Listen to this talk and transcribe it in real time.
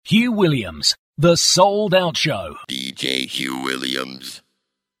Hugh Williams, The Souled Out Show. DJ Hugh Williams.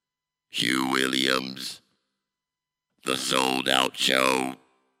 Hugh Williams. The Souled Out Show.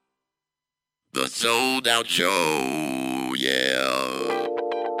 The Souled Out Show, yeah.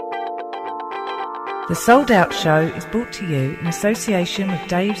 The Souled Out Show is brought to you in association with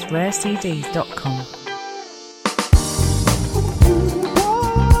davesrarecds.com.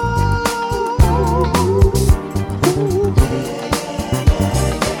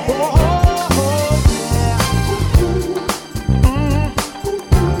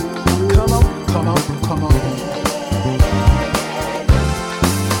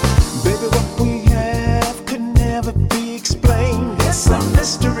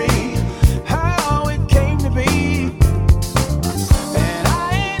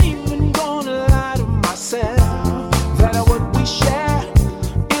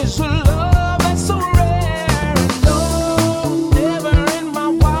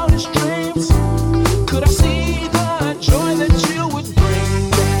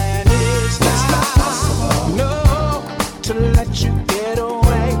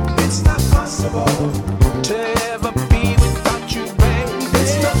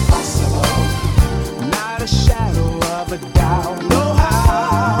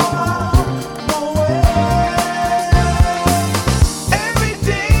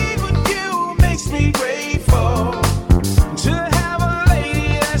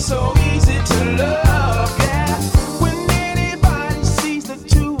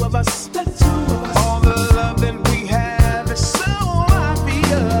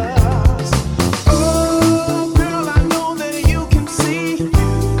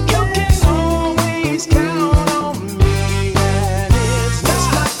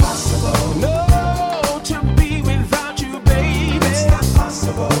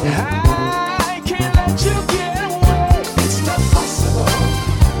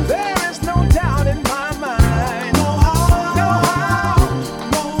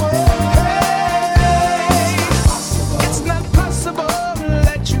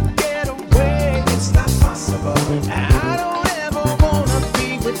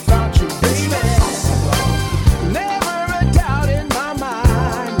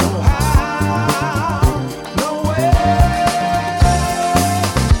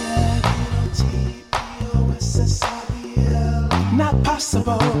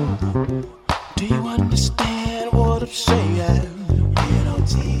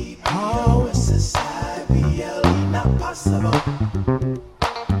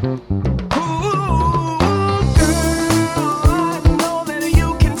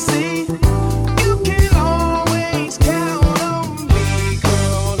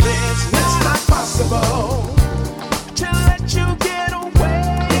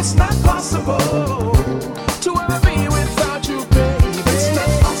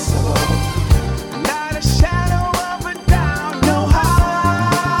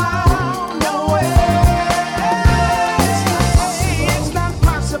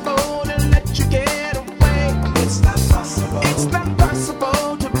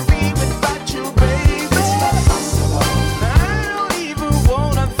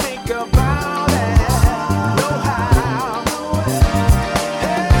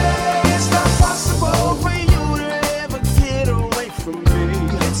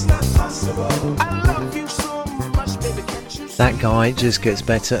 That guy just gets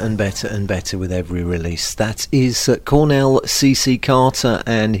better and better and better with every release. That is Cornell C.C. Carter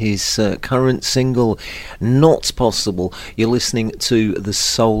and his current single, Not Possible. You're listening to The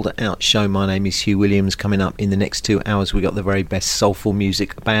Souled Out Show. My name is Hugh Williams. Coming up in the next 2 hours, we got the very best soulful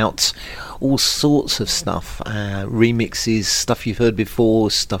music about all sorts of stuff. Remixes, stuff you've heard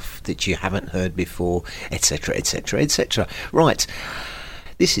before, stuff that you haven't heard before, etc, etc, etc. Right.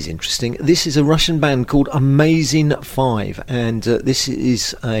 This is interesting. This is a Russian band called Amazing 5, and this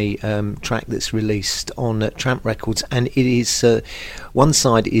is a track that's released on Tramp Records, and it is one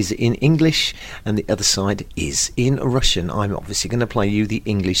side is in English and the other side is in Russian. I'm obviously going to play you the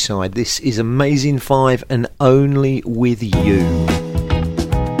English side. This is Amazing 5 and Only With You.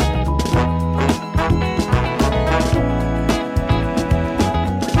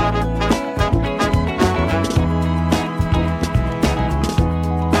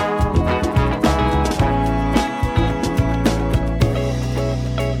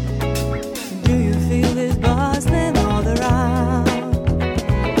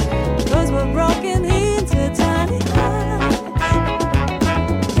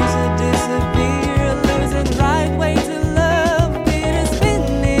 Disappear, losing right way to love.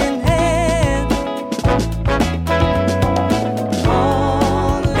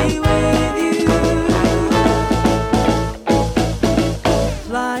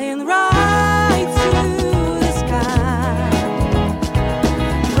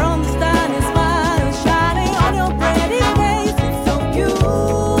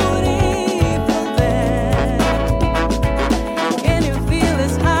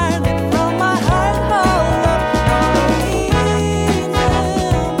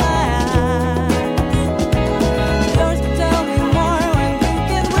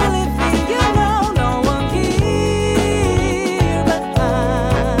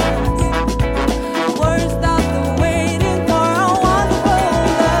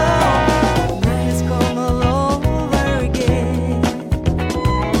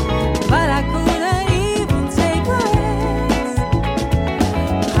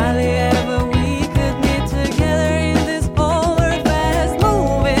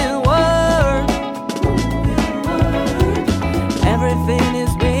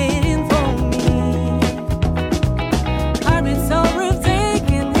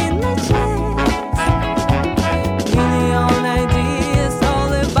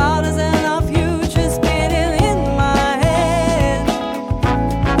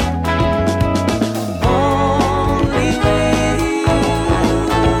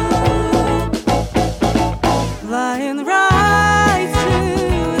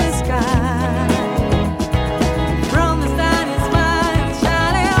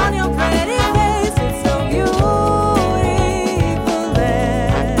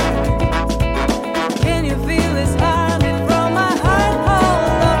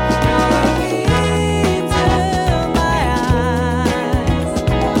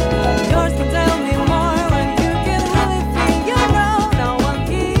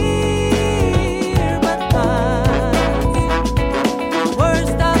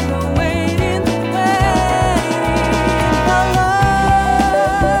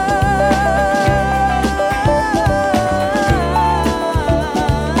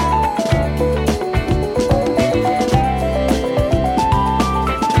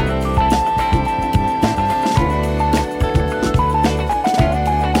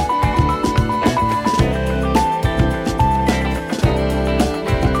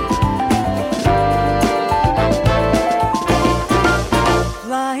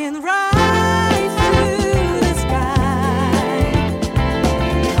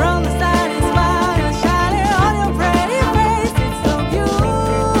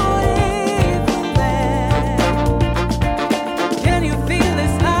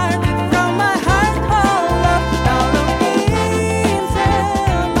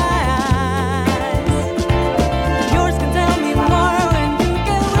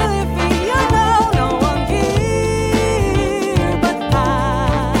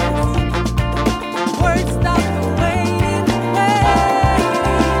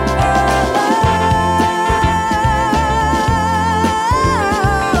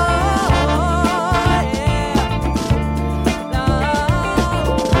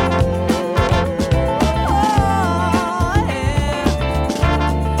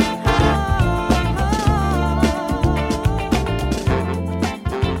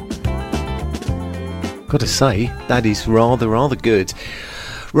 Got to say, that is rather good.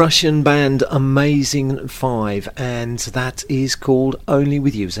 Russian band Amazing 5, and that is called Only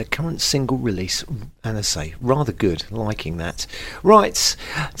With You. It's their current single release, and I say, rather good, liking that. Right,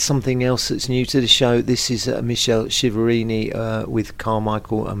 something else that's new to the show. This is Michelle Shiverini with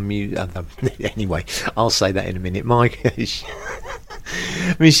Carmichael and anyway, I'll say that in a minute. Michelle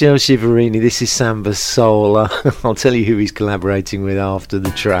Shiverini, this is Samba Soul. I'll tell you who he's collaborating with after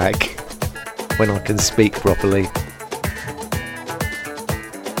the track, when I can speak properly.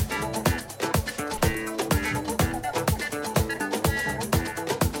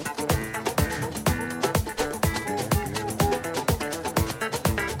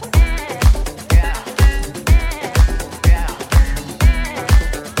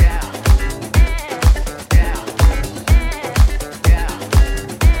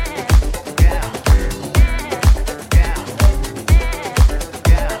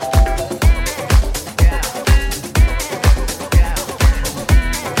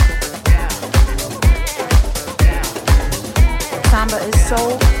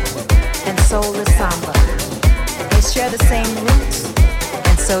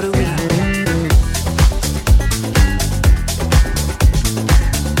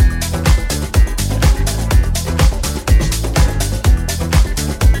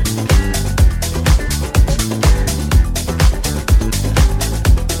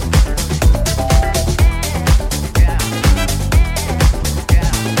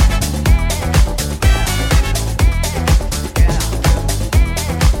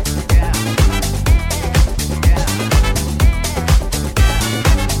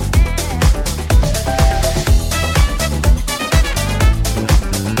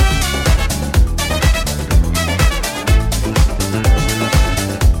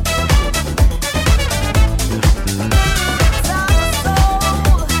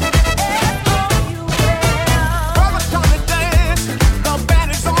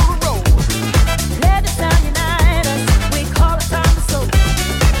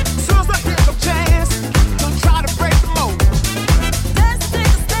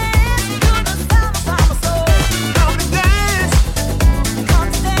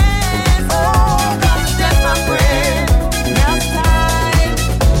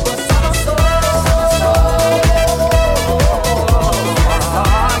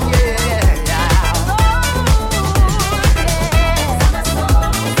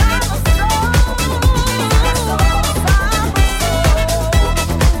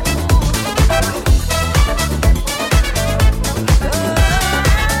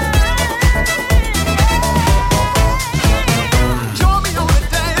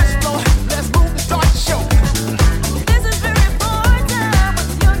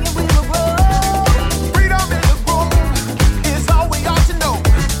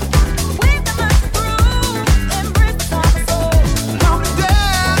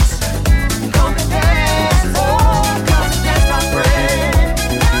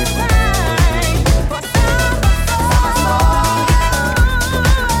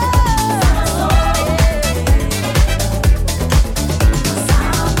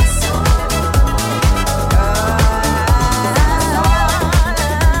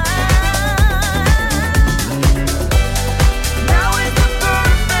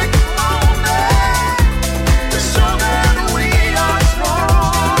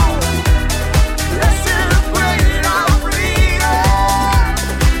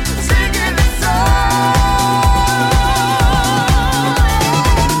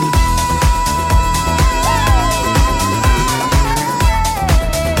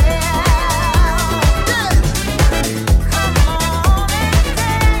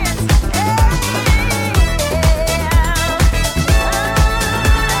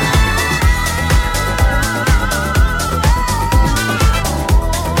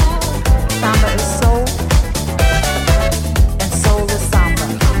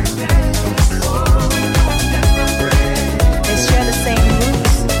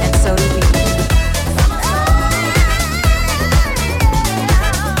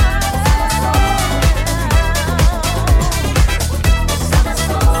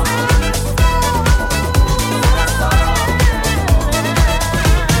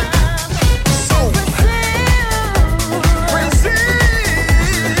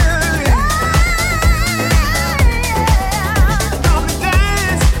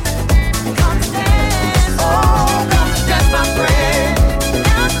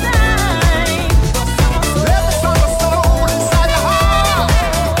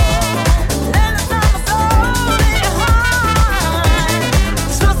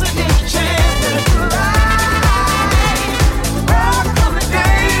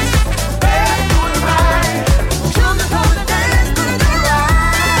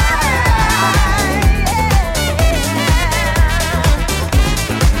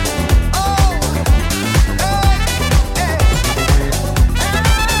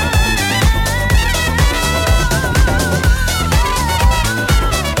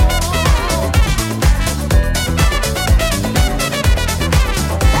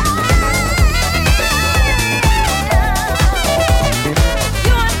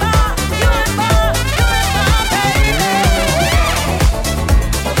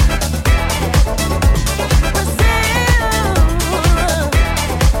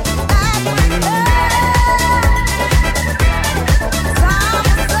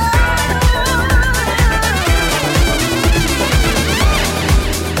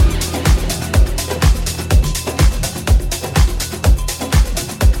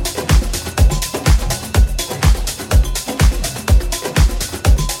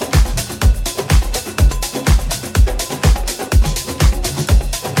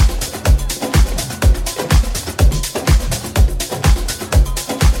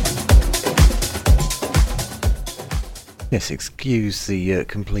 Yes, excuse the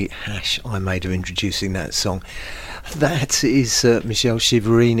complete hash I made of introducing that song. That is Michelle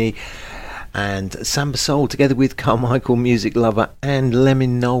Shiverini and Samba Soul together with Carmichael Music Lover and Lemmy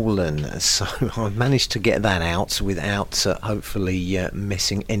Nolan. So I've managed to get that out without hopefully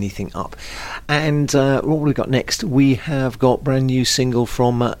messing anything up. And what we got next? We have got brand new single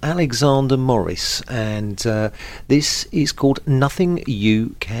from Alexander Morris, and this is called Nothing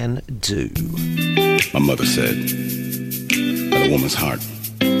You Can Do. My mother said that a woman's heart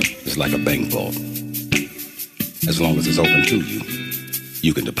is like a bank vault. As long as it's open to you,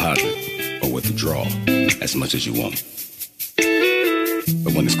 you can deposit or withdraw as much as you want.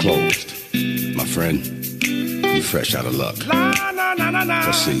 But when it's closed, my friend, you're fresh out of luck.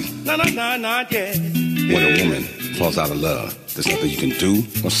 So see, when a woman falls out of love, there's nothing you can do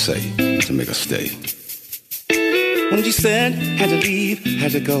or say to make her stay. When she said, had to leave,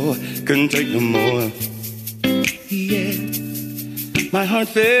 had to go, couldn't take no more. Yeah, my heart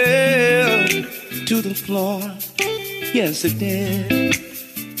fell to the floor. Yes, it did.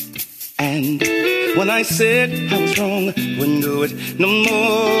 And when I said I was wrong, wouldn't do it no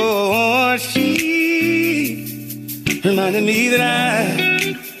more, she reminded me that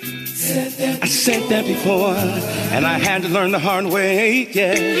I said that before, and I had to learn the hard way,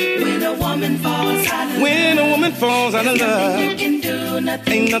 yeah. When a woman falls out of love, when a woman falls out of love, you can do,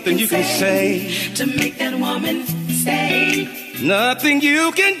 ain't nothing you can say to make that woman stay. Nothing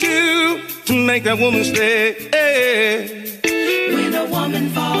you can do to make that woman stay. When a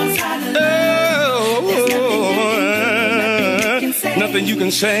woman falls out of love, nothing you can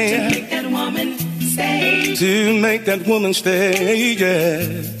say to make that woman stay. To make that woman stay, yeah.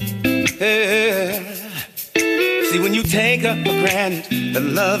 See, when you take her for granted, the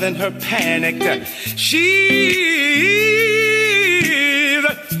love and her panic, she's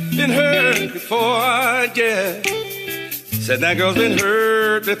been hurt before, yeah. Said that girl's been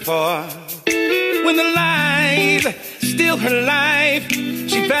hurt before. When the lies steal her life,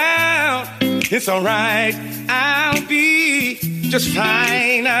 she vowed it's alright, I'll be just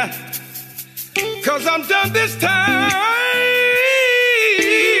fine, 'cause I'm done this time.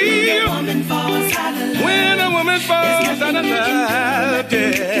 When a woman falls out of love, when a woman falls out of love,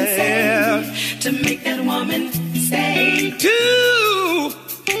 yeah, to make that woman stay. To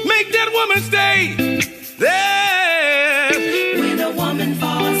make that woman stay. There. When a woman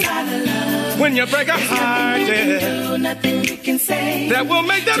falls out of love, when you break her heart, yeah, nothing you can say that will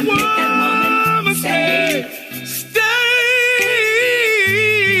make that woman stay.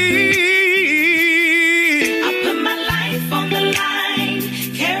 I put my life on the line,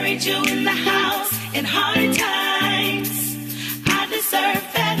 carried you in the house in hard times. I deserve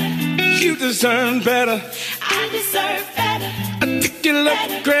better. You deserve better. I deserve better. I took your love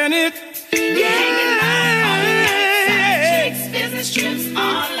for granted. Yeah. Business trips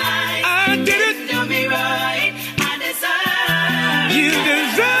online. I did it. Do me right. I deserve. You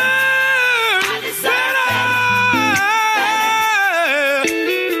deserve. I deserve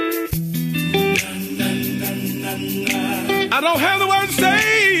better. I don't have the words to say.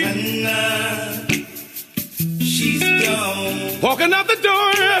 She's gone. Walking out the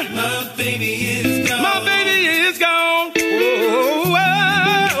door. My baby is gone. My baby is gone. Oh,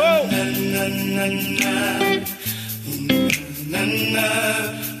 oh, oh.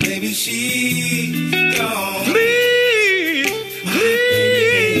 Baby, she's gone. Please,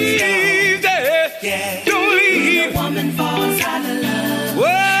 please, yeah. Don't leave. When a woman falls out of love,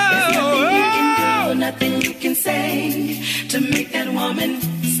 there's nothing you can say to make that woman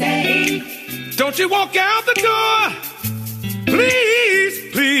stay. Don't you walk out the door. Please,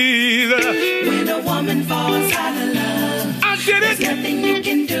 please. When a woman falls out of love, I did it. There's nothing you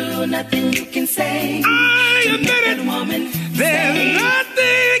can do, nothing you can say. I admit it. Woman, there's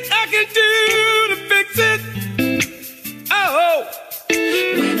nothing I can do to fix it. Oh.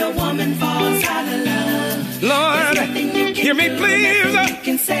 When a woman falls out of love, Lord, hear me please. You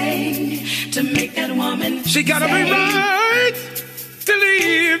can say to make that woman. She gotta be right to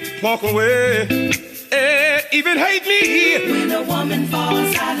leave, walk away, even hate me. When a woman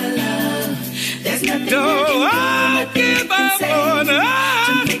falls out of love, there's nothing you can say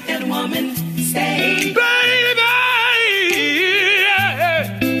to make that woman stay. Baby,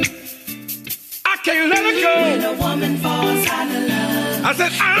 I can't let her go. When a woman falls out of love, I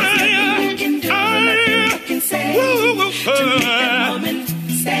said you can do, nothing you can say to make that woman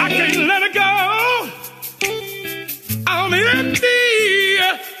stay. I can't let her go. I'm empty.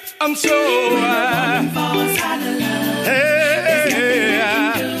 I'm so. When a woman falls out of love, there's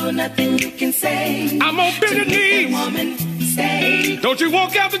nothing you can say. I'm on bended knees. Woman, stay. Don't you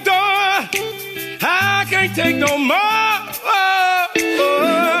walk out the door. I can't take no more.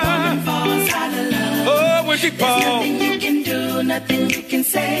 woman falls out of love. Oh, when she There's falls. nothing you can do, nothing you can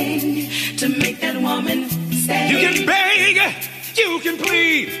say to make that woman stay. You can beg, you can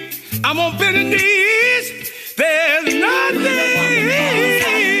plead. I'm on bending knees. There's nothing that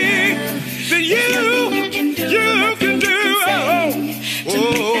you can do.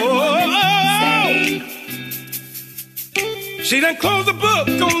 She done closed the book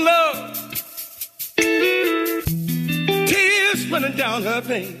on love. Tears running down her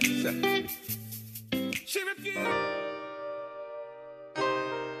face. She refused.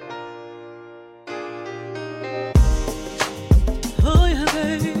 Oh yeah,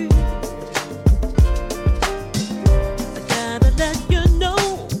 baby. I gotta let you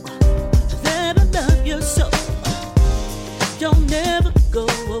know that I love you so. Don't ever go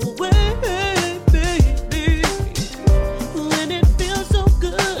away, baby. When it feels so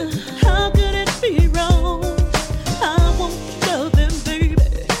good, how could it be wrong? I want your loving, baby.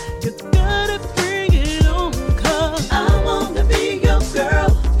 You gotta bring it on, 'cause I wanna be your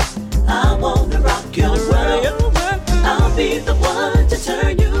girl. I wanna rock your world. I'll be the one to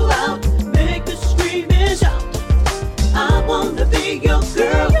turn you out, make you scream and shout. I wanna be your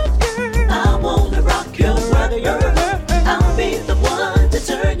girl. I wanna rock your world. I'll be the one to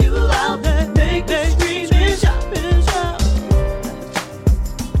turn you out, make you scream and shout.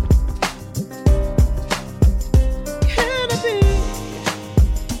 Can I be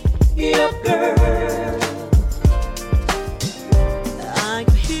your girl? I'm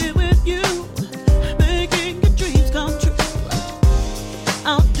here with you, making your dreams come true.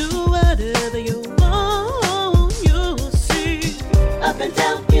 I'll do whatever you want, you'll see. Up and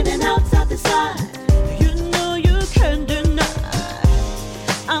down, in and out, side to side. You know you can't deny.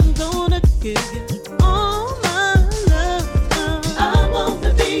 I'm gonna give you all my love. I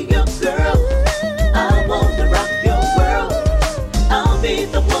wanna be your girl. I wanna rock your world. I'll be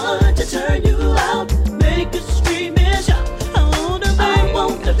the one to turn you out, make you scream and shout. I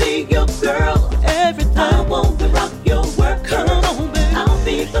wanna be your girl. Everything. I wanna rock your world. Come on, baby. I'll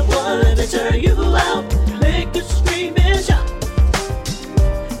be the one to turn you out, make you scream and shout.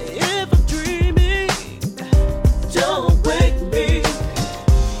 If I'm dreaming, don't wake me.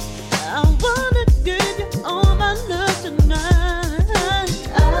 I wanna give you all my love tonight.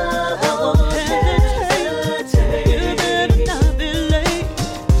 I won't hesitate. You better not be late,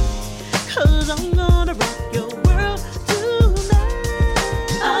 'cause I'm gonna rock your world tonight.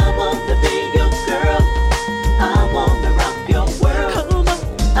 I wanna be your girl. I wanna rock your world. Come on.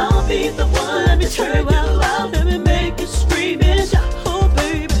 I'll be the one to turn you out, let me make you scream and shout. Oh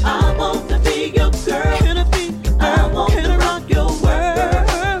baby, I wanna be your girl. Can I be your girl? I wanna rock your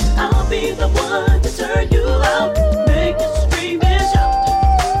world. I'll be the one to turn you out, make you scream and shout.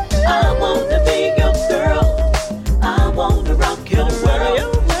 I wanna be your girl. I wanna rock your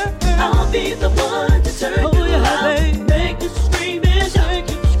world. I'll be the one to turn you out, make you scream and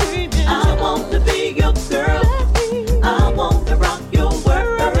shout. I wanna be your girl. I wanna rock your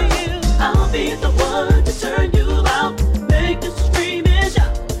world. I'll be the one to turn you out, make you scream and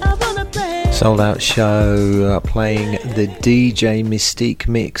shout. I wanna play. Sold Out Show playing the DJ Mystique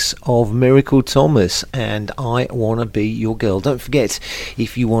mix of Miracle Thomas and I Wanna Be Your Girl. Don't forget,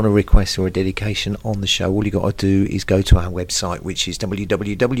 if you want a request or a dedication on the show, all you got to do is go to our website, which is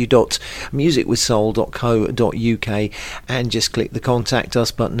www.musicwithsoul.co.uk, and just click the Contact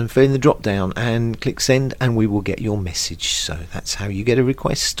Us button and fill in the drop down and click send, and we will get your message. So that's how you get a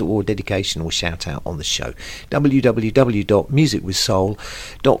request or dedication or shout out on the show.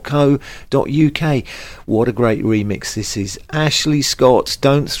 www.musicwithsoul.co.uk. What a great remix this is. Ashley Scott,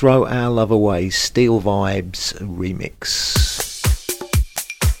 Don't Throw Our Love Away, Steel Vibes remix.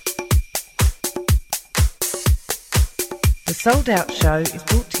 The Sold Out Show is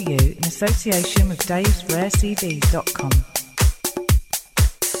brought to you in association with davesrarecds.com.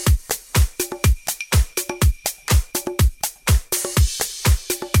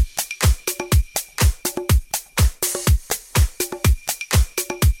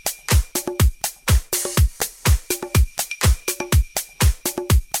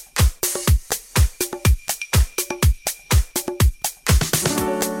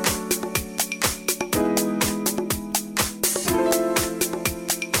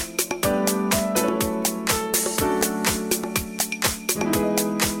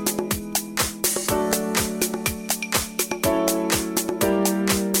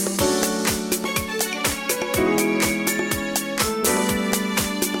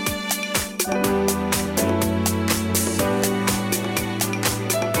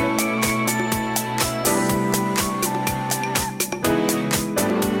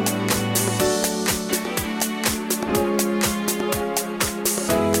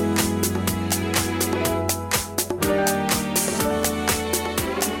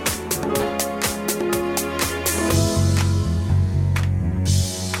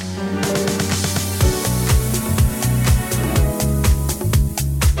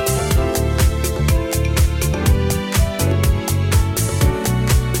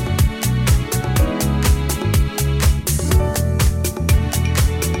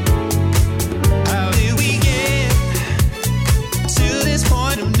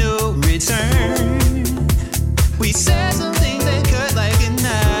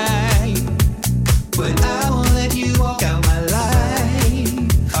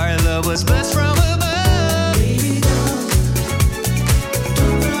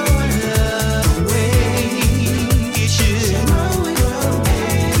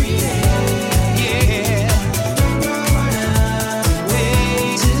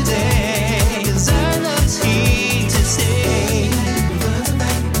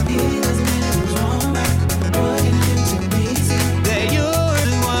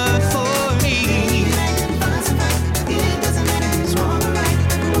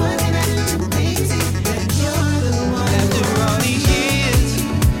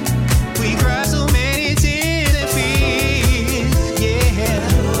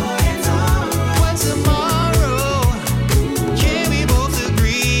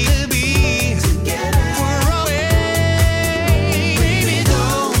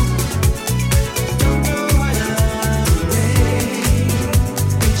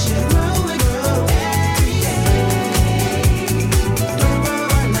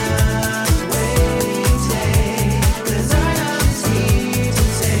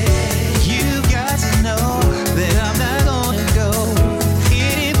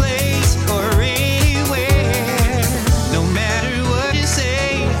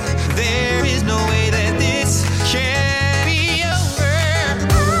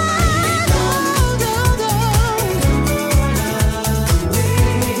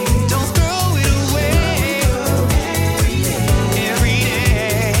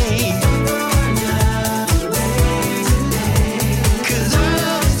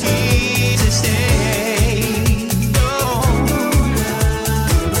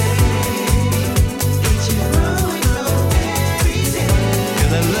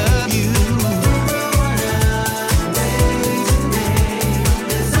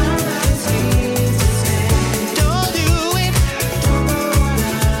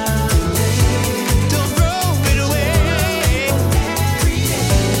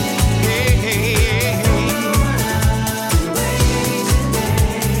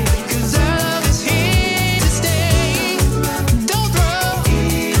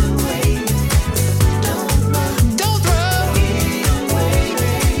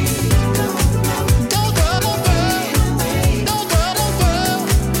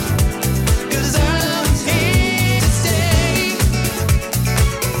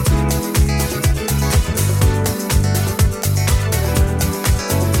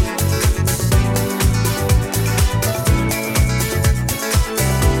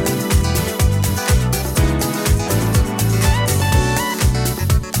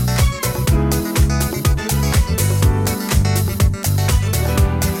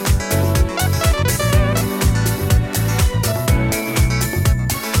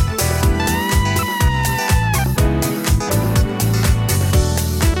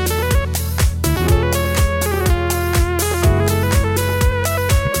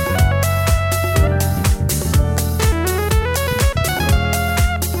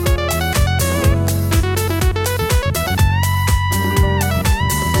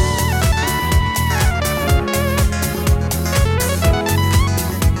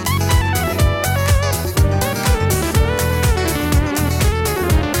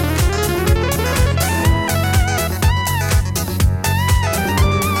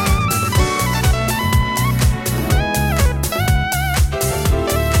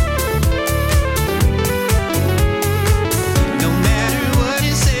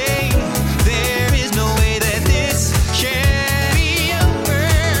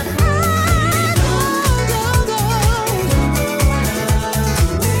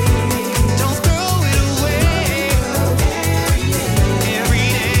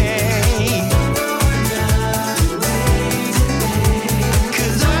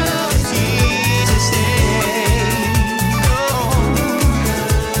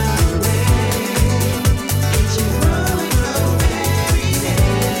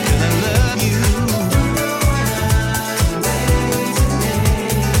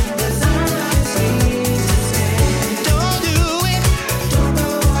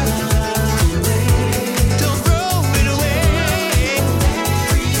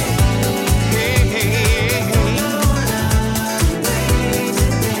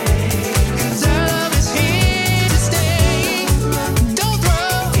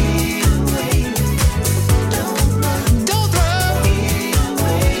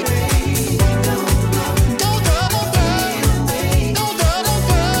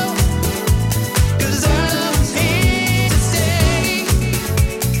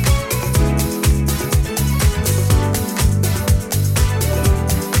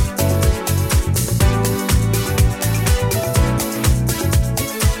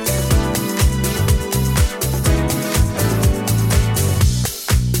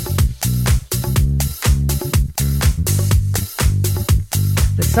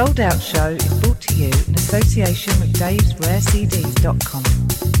 The Sold Out Show is brought to you in association with davesrarecds.com.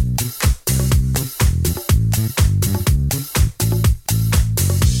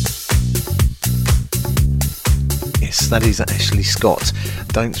 Yes, that is Ashley Scott.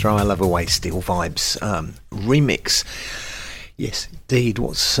 Don't Throw Our Love Away, Steel Vibes remix. Yes, indeed.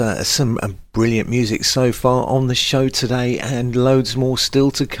 What's some brilliant music so far on the show today, and loads more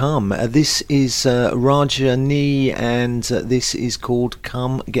still to come. This is Rajani, and this is called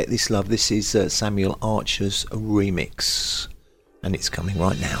Come Get This Love. This is Samuel Archer's remix, and it's coming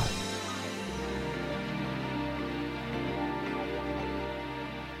right now.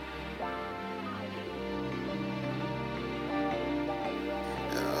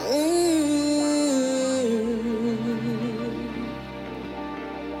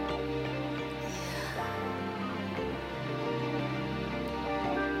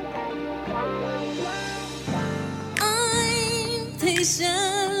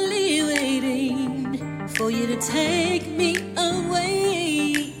 Patiently waiting for you to take me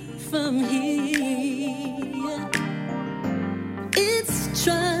away from here. It's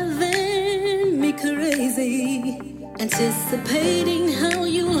driving me crazy, anticipating how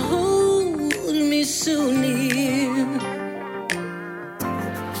you'll hold me so near.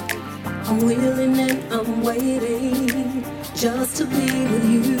 I'm willing and I'm waiting just to be with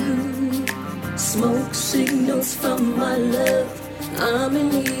you. Smoke signals from my love, I'm in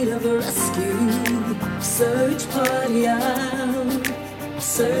need of a rescue. Search party out,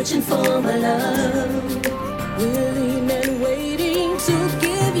 searching for my love. Willing and waiting to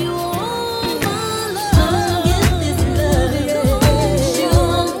give you all my love. Come get this love, it's you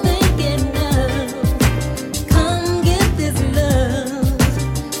I'm thinking of. Come get this love,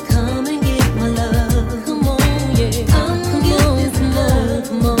 come and get my love. Come on, yeah. Come get this love,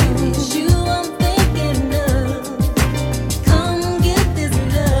 come on. It's you I'm thinking of. Come get this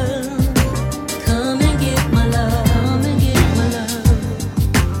love, come and get my love, come and get my love.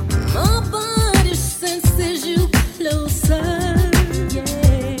 My body senses you closer,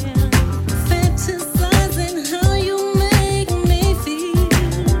 yeah. Fantasizing how you make me feel.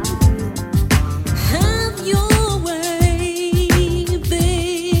 Have your way,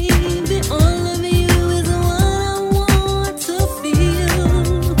 baby. All of you is what I want to feel.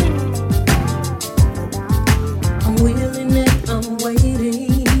 I'm willing and I'm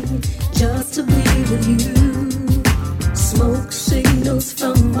waiting just to be with you. Smoke signals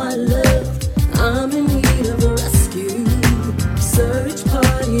from my love, I'm in need of a rescue. Search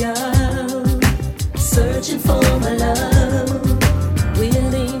party out, searching for my love.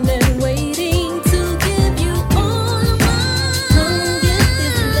 Willing and waiting to give you all of mine. Come get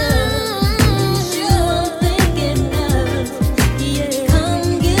this love, it's you I'm thinking of. Yeah, come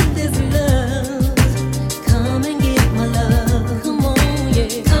get this love, come and get my love. Come on, yeah.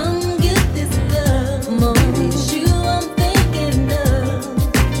 Come get this love, come on. It's you I'm thinking of.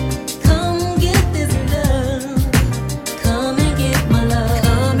 Come get this love, come and get my love.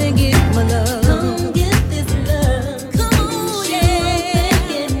 Come and get my love. Come get this love, come on, yeah.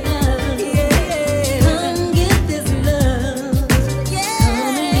 Thinking of, yeah. Come get this love, yeah.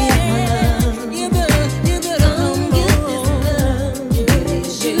 Come and get my love. You better come get this love.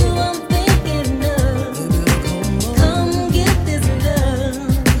 It's you I'm thinking of. Come get this love,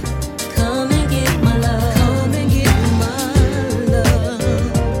 come and get my love. Come and get my love.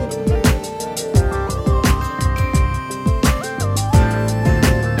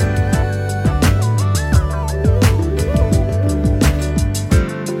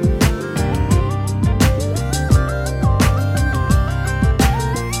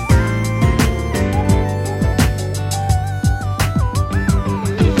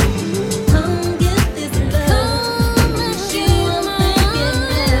 Come get this love, it's you I'm thinking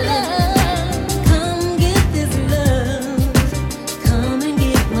of. Come get this love, come and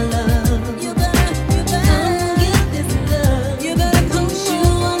get my love. You better come get this love. You better come, it's you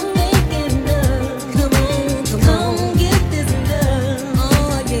I'm thinking of. Come on, come get this love.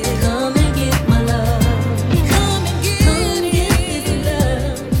 Oh yeah, come and get my love. Come and get this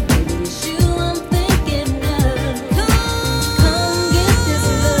love. It's you I'm thinking of. Come get this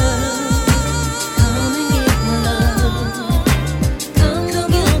love. Come and get my love. Come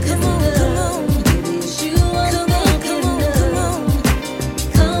get this love. It's you I'm thinking of.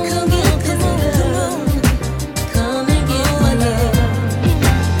 Come get this love. Come and get my love.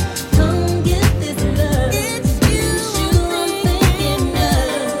 Come get this love. It's you I'm thinking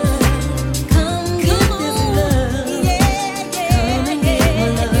of. Come get this love. Come and get my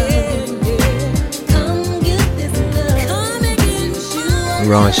love. Come get this love. Come and get my love.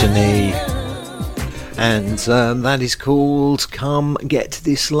 Rajani And that is called Come Get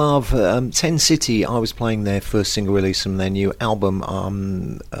This Love. 10 City, I was playing their first single release from their new album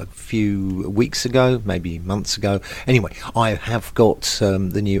a few weeks ago, maybe months ago. Anyway, I have got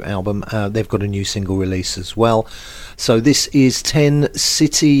the new album. They've got a new single release as well. So this is 10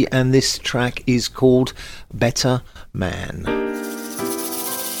 City, and this track is called Better Man.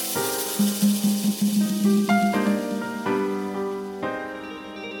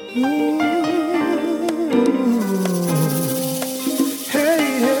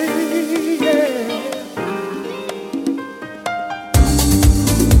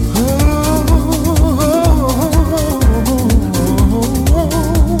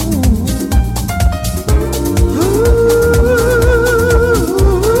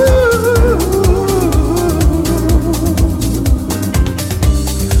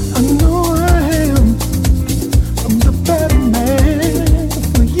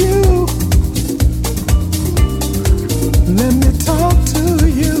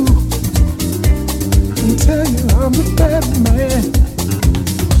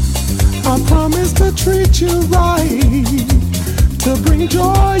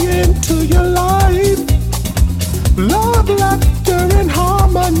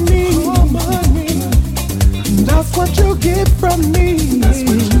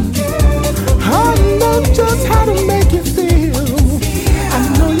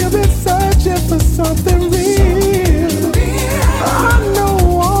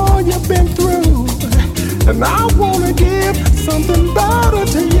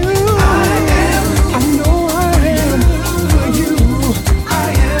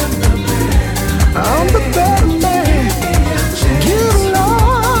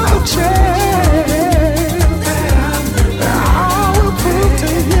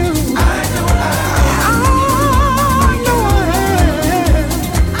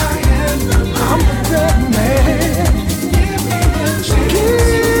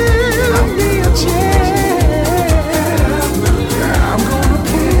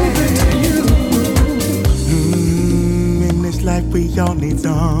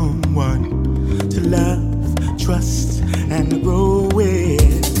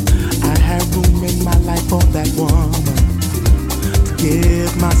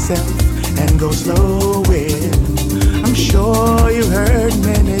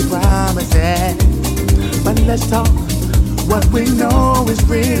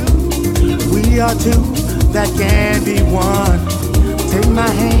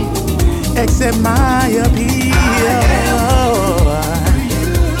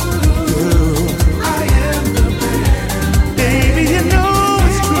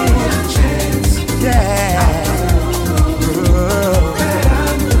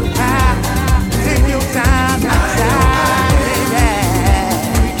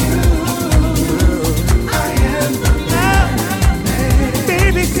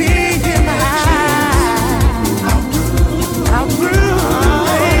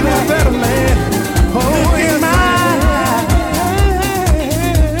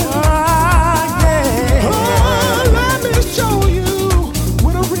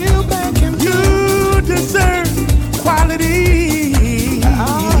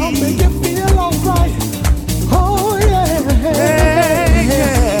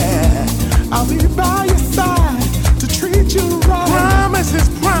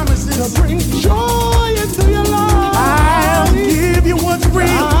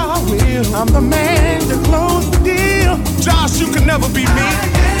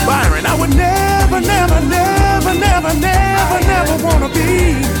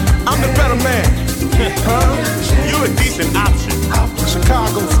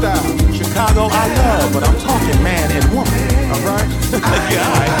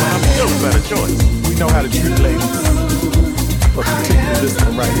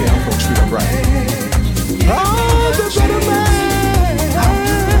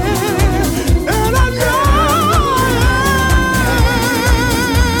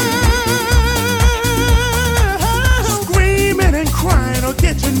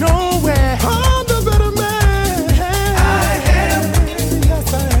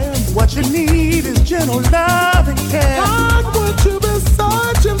 Let me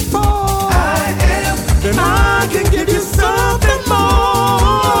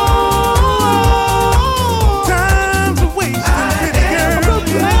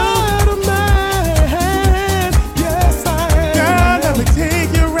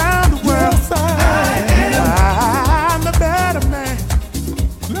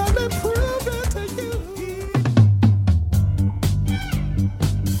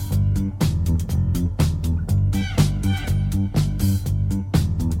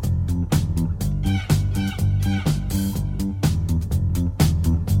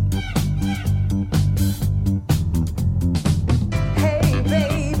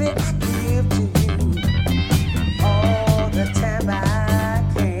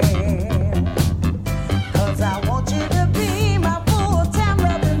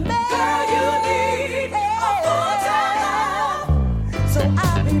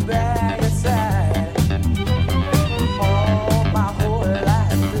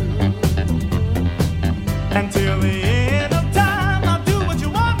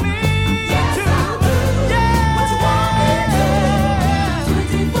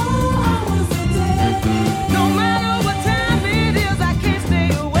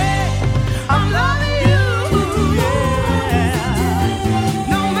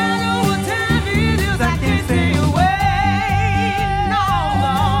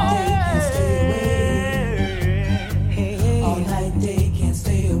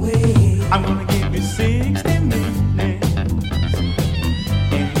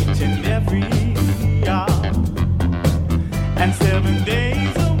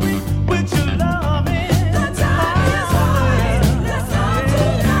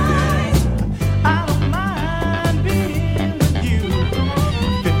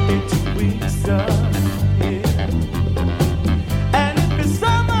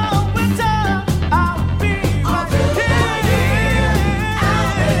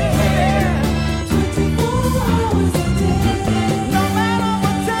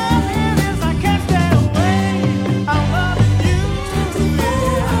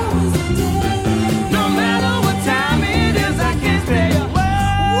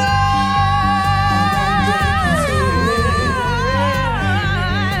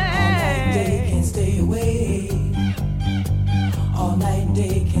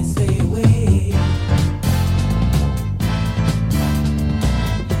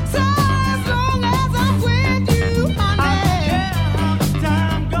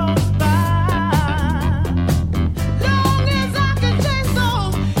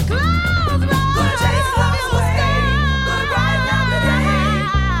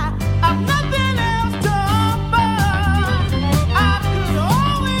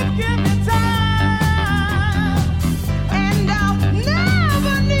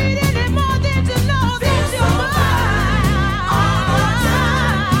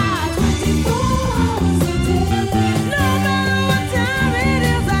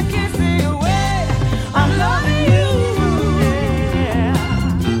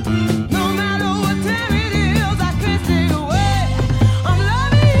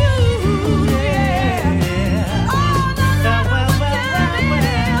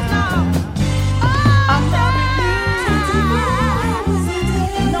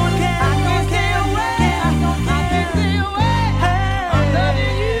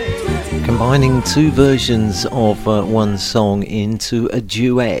combining two versions of one song into a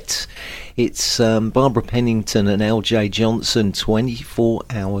duet. It's Barbara Pennington and LJ Johnson, 24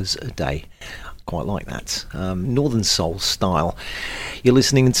 hours a day. Quite like that. Northern Soul style. You're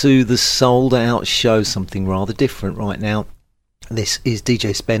listening to the Sold Out Show, something rather different right now. This is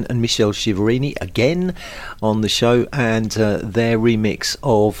DJ Spen and Michelle Shiverini again on the show, and their remix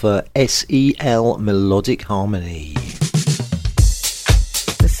of SEL Melodic Harmony.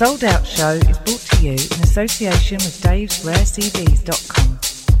 The Sold Out Show is brought to you in association with Dave'sRareCDs.com.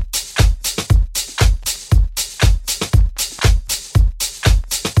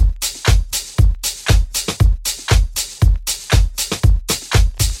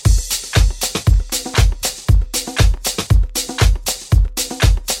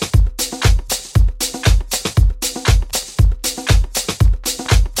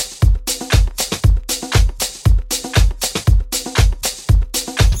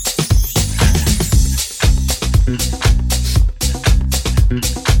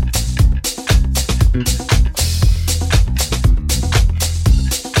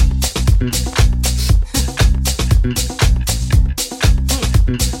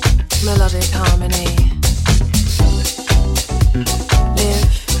 Melodic harmony. Live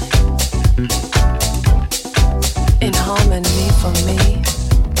in harmony for me.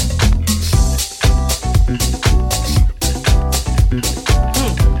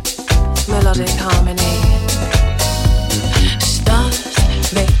 Melodic harmony. Stars,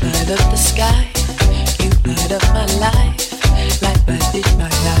 they light up the sky. You light up my life, like I did my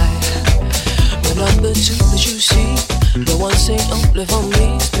life. The number two that you see, the one sing only for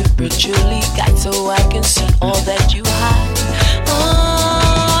me, spiritually guide so I can see all that you hide.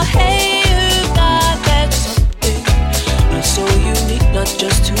 Oh, hey, you got that something that's so unique, not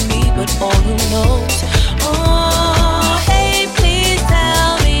just to me, but all who knows. Oh, hey, please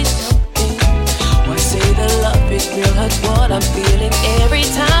tell me something. Why say the love is real? That's what I'm feeling every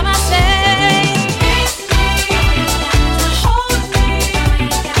time I say.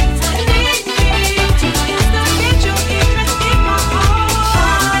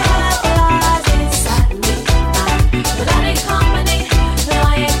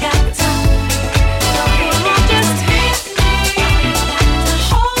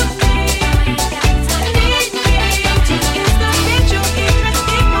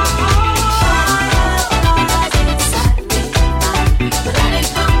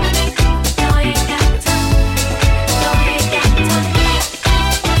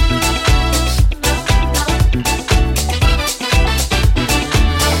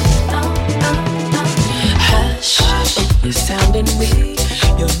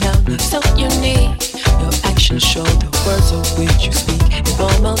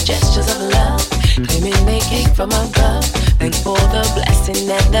 From above, thank for the blessing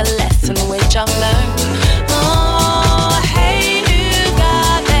and the lesson which I've learned. Oh, hey, you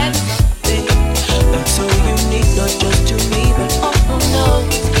got that something that's so unique, not just to me, but all who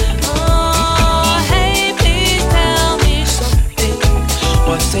knows. Oh, hey, please tell me something.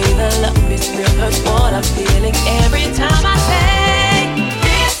 Why say the love is real? Hurts what I'm feeling every time I say.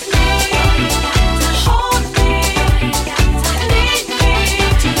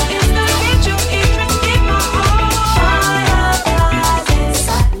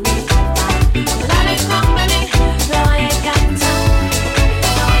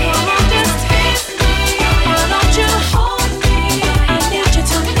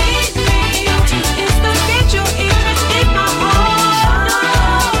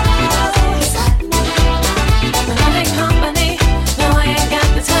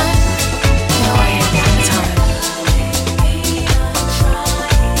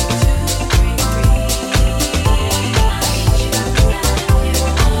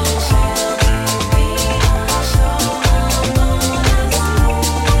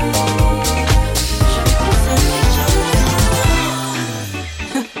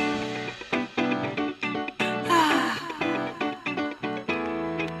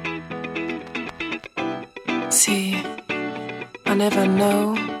 See, I never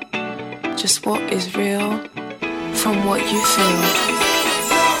know just what is real from what you feel.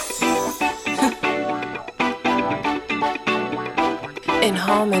 In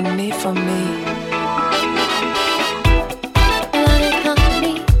harmony for me.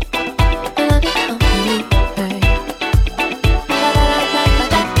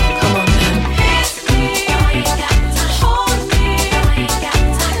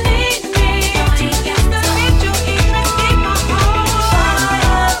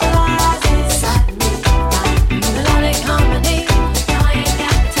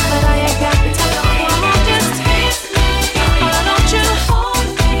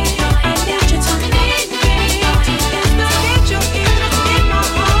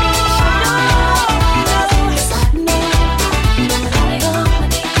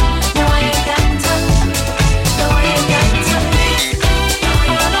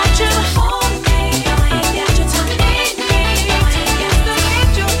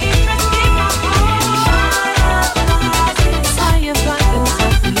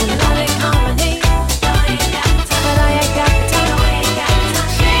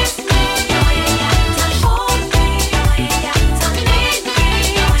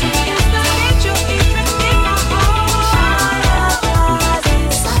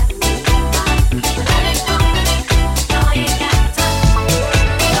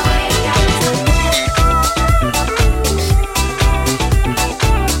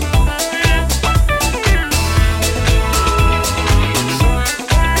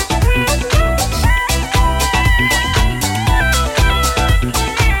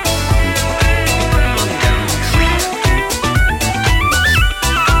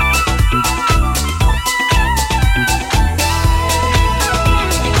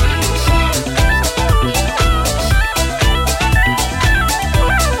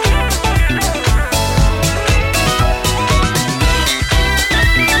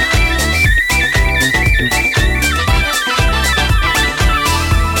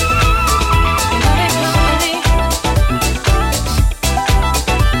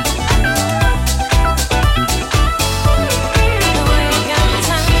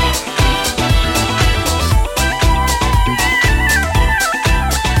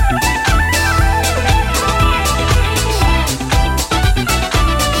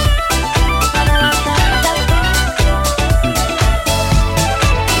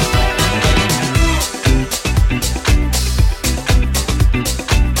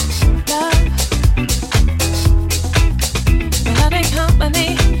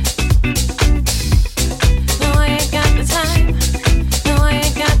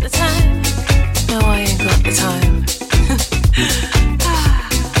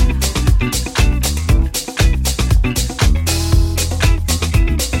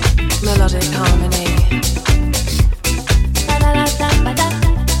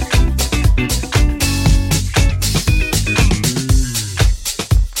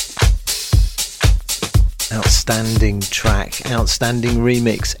 outstanding track, outstanding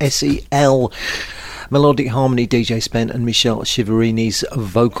remix. SEL, melodic harmony, DJ Spent and Michelle Chiaverini's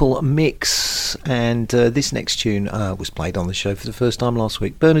vocal mix. And this next tune was played on the show for the first time last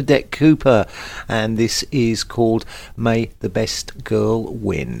week. Bernadette Cooper, and this is called May the Best Girl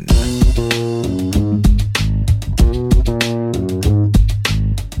Win.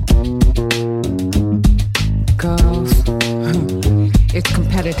 Girls, it's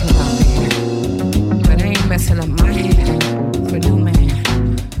competitive out there, but I ain't messing up my head for no man.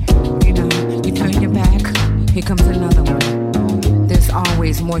 You know, you turn your back, here comes another one. There's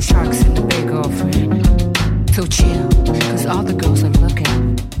always more sharks in the bay, girlfriend. So chill, cause all the girls are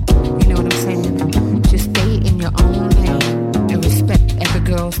looking. You know what I'm saying? Just stay in your own lane and respect every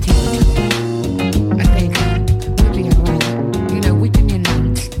girl's territory. I think we'll be alright. You know, we can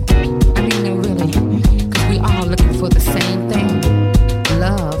unite. I mean, no, really, cause we all looking for the same thing.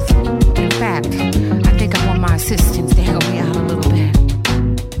 Love. In fact, I think I want my assistants to help me out a little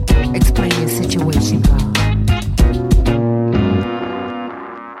bit. Explain your situation, girl.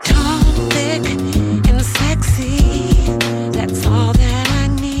 Tall, thick, and sexy. That's all that I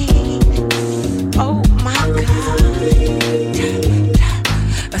need. Oh my God.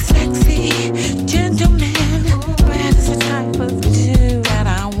 A sexy gentleman. That is the type of dude that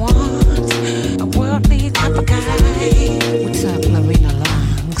I want. A worldly type of guy. What's up, Marina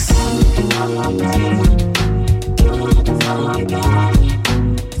Longs?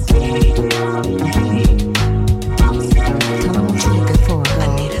 Tell them what you're looking for, I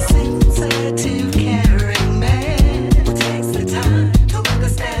girl. need a sensitive, caring man who takes the time to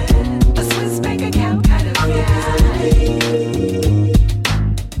understand a Swiss bank account kind of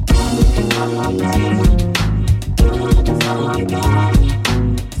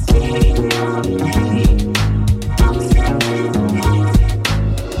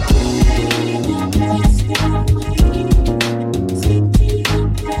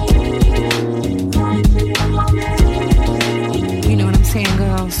You know what I'm saying,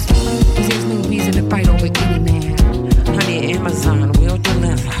 girls? 'Cause there's no reason to fight over any man. Honey, Amazon will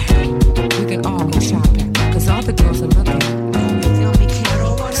deliver. We can all go shopping, 'cause all the girls are looking. You feel me, kid?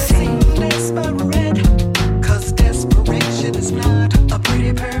 Sing. desperate, 'cause desperation is not a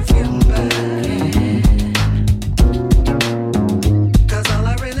pretty perfume, but 'cause all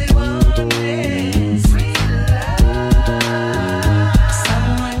I really want is sweet love.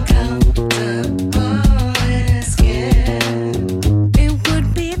 Someone comfortable in skin. It would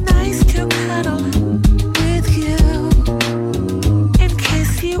be nice to cuddle with you and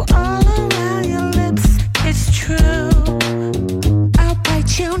kiss you all around your lips. It's true. I'll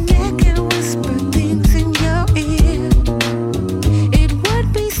bite your neck and whisper things in your ear. It would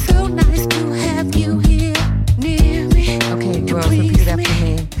be so nice to have you here near me. Okay, to girls, please repeat after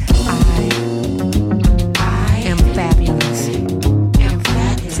me. I am fabulous. am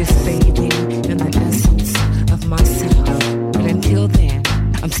fabulous. Just bathing in the essence of myself. But until then,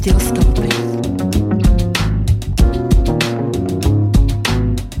 I'm still stupid.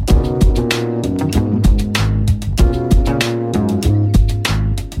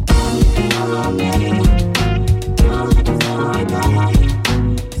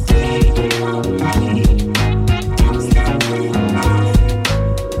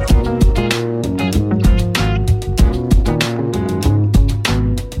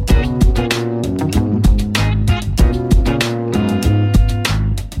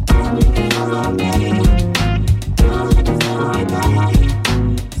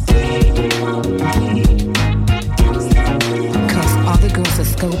 Cause all the girls are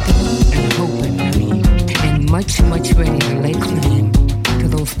scoping and hoping, honey, and much, much ready to lay claim to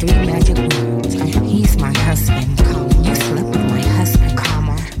those three magic words. He's my husband. Come, you slept with my husband. Come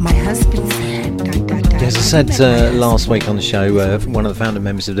on. My husband said, da, da, da. As I said last week on the show, one of the founder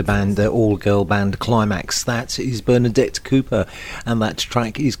members of the band, all-girl band Climax, that is Bernadette Cooper, and that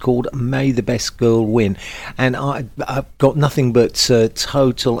track is called May the Best Girl Win. And I've got nothing but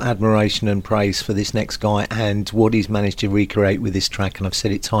total admiration and praise for this next guy and what he's managed to recreate with this track, and I've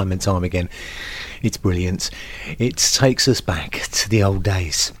said it time and time again. It's brilliant. It takes us back to the old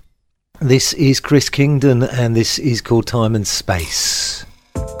days. This is Chris Kingdon, and this is called Time and Space.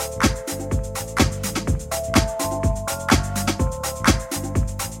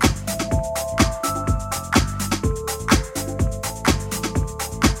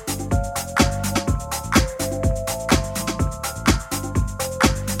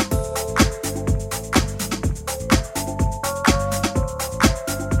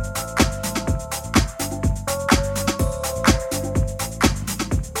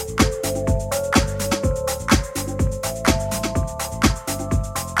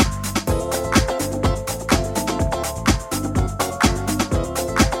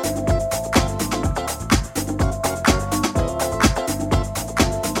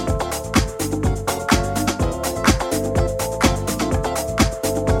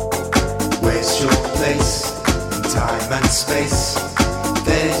 space.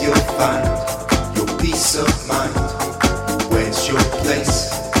 There you'll find your peace of mind. Where's your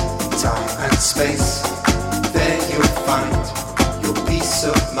place? Time and space. There you'll find your peace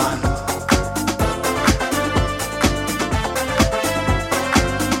of mind.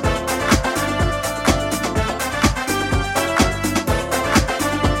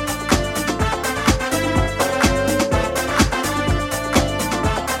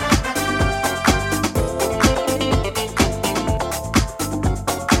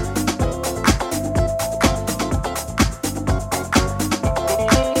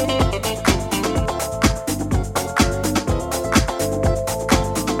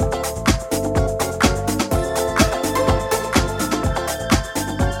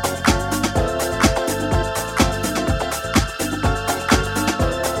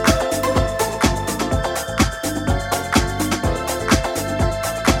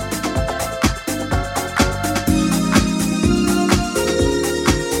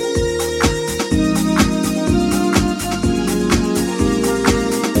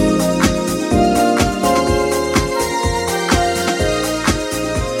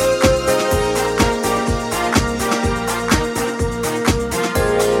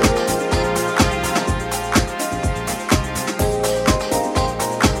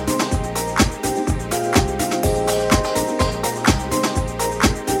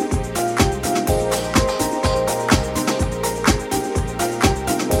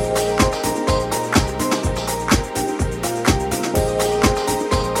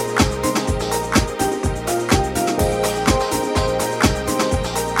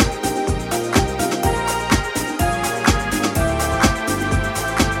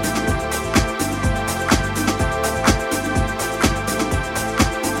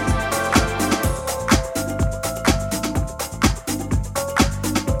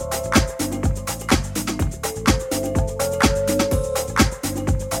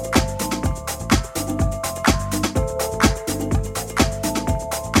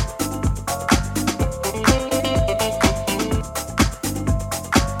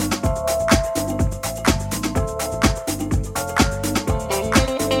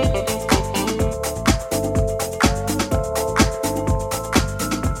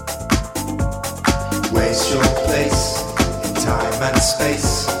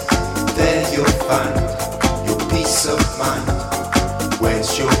 Space, there you'll find your peace of mind.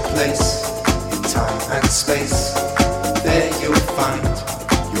 Where's your place in time and space? There you'll find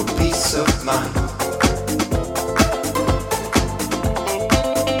your peace of mind.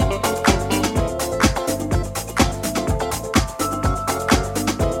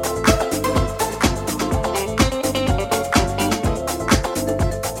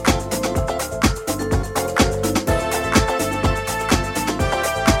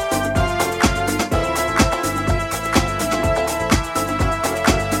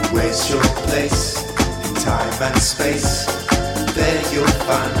 Where's your place in time and space? There you'll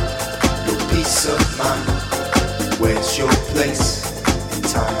find your peace of mind. Where's your place in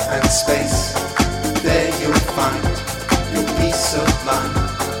time and space? There you'll find your peace of mind.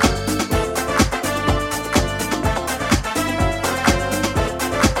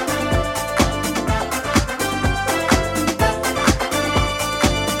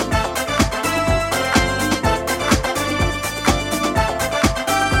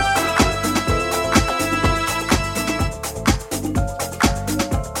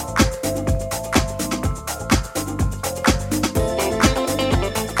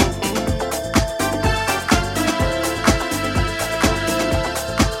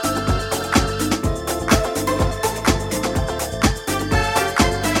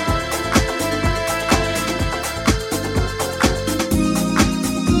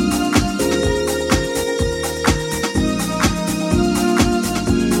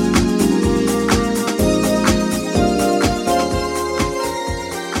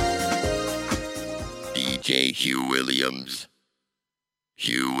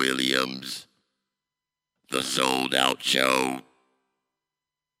 Hugh Williams, The Sold Out Show.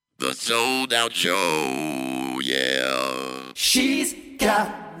 The Sold Out Show, yeah. She's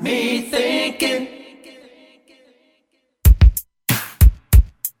got me thinking.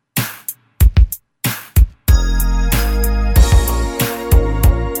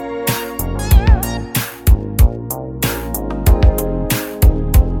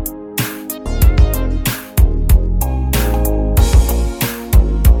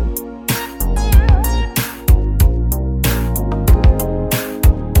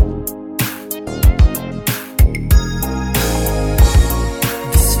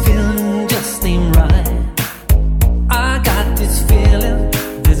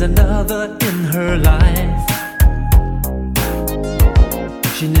 Another in her life.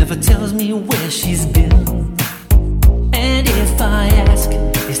 tells me where she's been. And if I ask,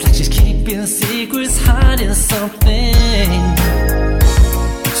 it's like she's keeping secrets, hiding something.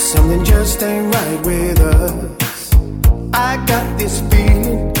 Something just ain't right with us. I got this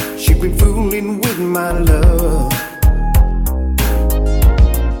feeling she's been fooling with my love,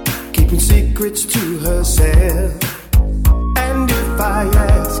 keeping secrets to herself. And if I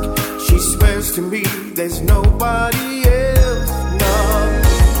ask, she swears to me there's nobody else. No,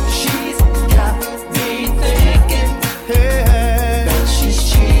 She's got me thinking that she's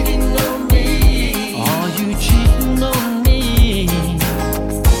cheating on me. Are you cheating on me?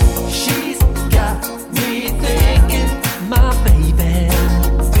 She's got me thinking, my baby,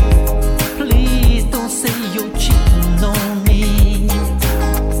 please don't say you're cheating on me.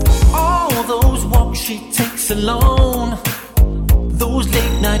 All those walks she takes alone, those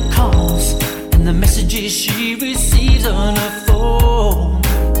late night calls, and the messages she receives on her phone.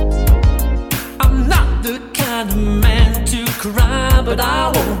 I'm not the kind of man to cry, but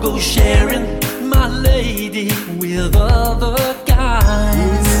I won't go sharing my lady with other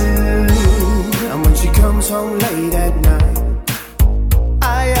guys. And when she comes home late at night,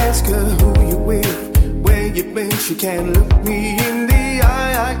 I ask her who you with, where you been. She can't look me in the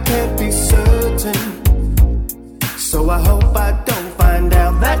eye, I can't be certain. So I hope I don't find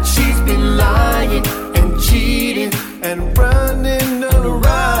out that she's been lying and cheating and running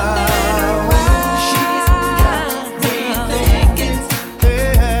around. She's got me thinking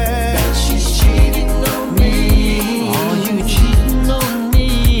that she's cheating on me. Are you cheating on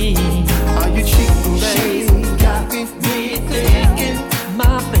me? Are you cheating, baby? She's got me thinking,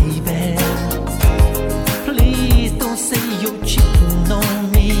 my baby, please don't say you're cheating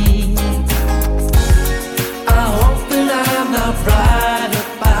on me. I hope that I'm not right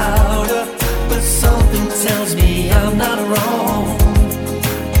about her, but something tells me I'm not wrong.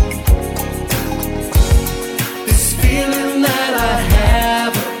 This feeling that I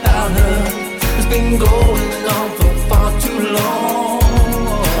have about her has been going on for far too long.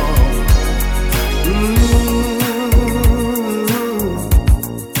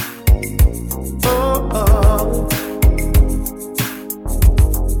 Oh, oh.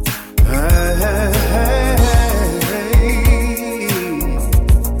 Hey, hey, hey.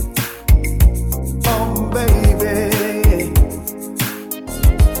 Oh, baby.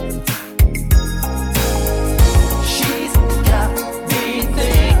 She's got me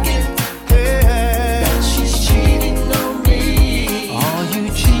thinking that she's cheating on me. Are you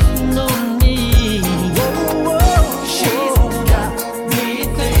cheating on me? She's got me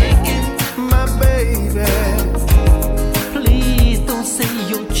thinking, My baby. please don't say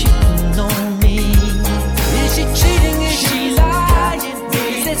you're cheating on me. Is she cheating? Is she lying?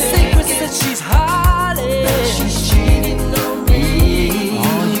 Is it secrets that she's hiding? That she's cheating on me.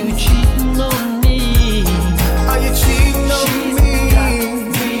 Are you cheating on me? Are you cheating on me?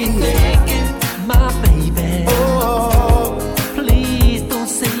 Thinking, my baby, Oh, please don't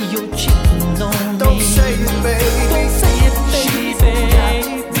say you're cheating on me. don't say it, baby. Don't say it, baby.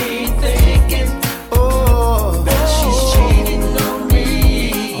 Me thinking Oh, that she's cheating on me.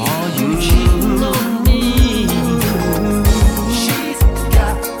 Are you cheating on me? She's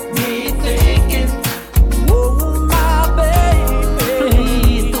got me thinking, oh my baby,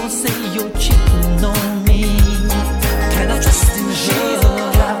 please don't say you're cheating on me. Can I trust in her? She's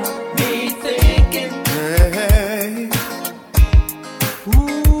got me thinking, hey.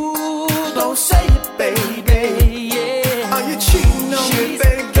 ooh, don't say it, baby. Yeah. Are you cheating on me, She's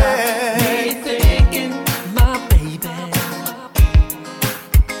baby? got me thinking, my baby.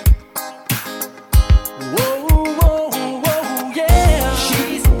 Whoa, whoa, whoa, yeah.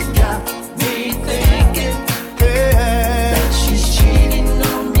 She's got me thinking that she's cheating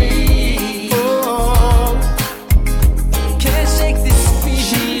on me. Oh, Can't shake this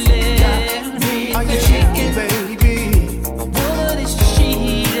feeling. are you cheating, baby? A woman is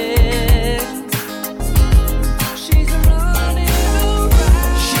cheating. She's running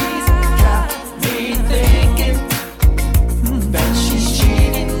around. She's got me thinking that she's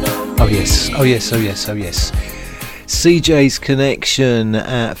cheating on me. Oh yes, oh yes, oh yes, oh yes. CJ's Connection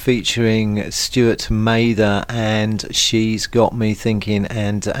featuring Stuart Mather, and She's Got Me Thinking,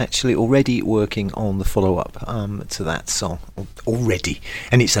 and actually already working on the follow-up to that song already,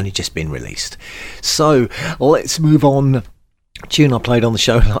 and it's only just been released. So let's move on. Tune I played on the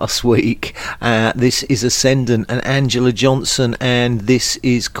show last week. This is Ascendant and Angela Johnson, and this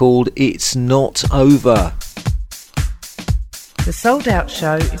is called It's Not Over. The Sold Out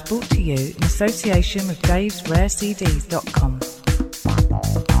Show is brought to you in association with davesrarecds.com.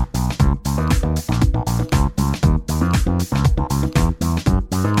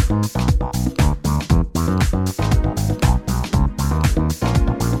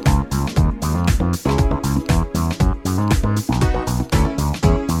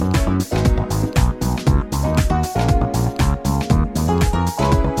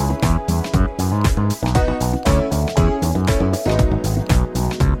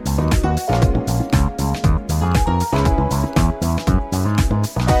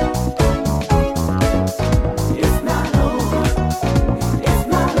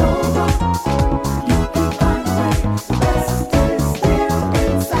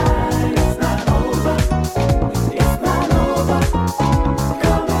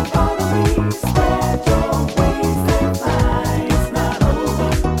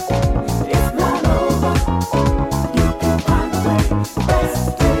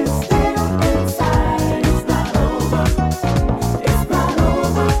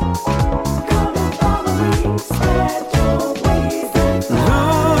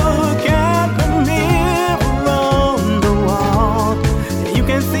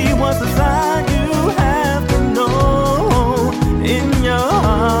 what's inside you have to know. In your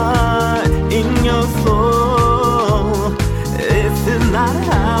heart, in your soul, this is not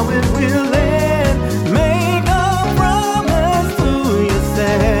how it will end. Make a promise to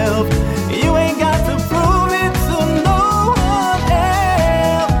yourself. You ain't got to prove it to no one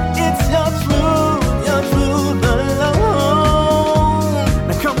else. It's your truth alone.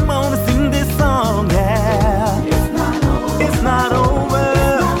 Now come on and sing this song, yeah. It's not over.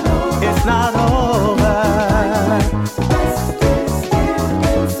 It's not over.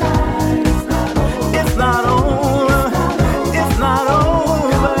 It's not over. It's not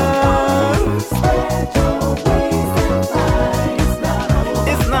over.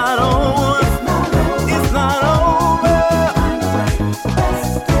 It's not over. It's not over.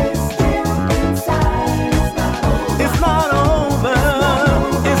 It's not over.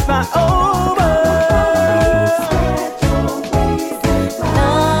 It's not over.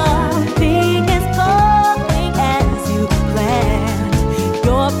 Nothing is going as you planned.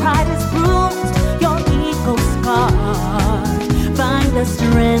 Your pride is bruised, your ego scarred. Find the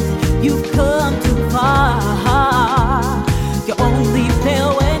strength, you've come too far. You only fail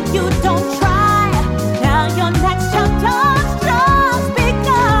when you don't try. Now your next chapter's just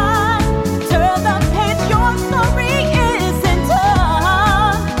begun. Turn the page, your story isn't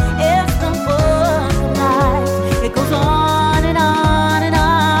done. It's the book of life. It goes on and on and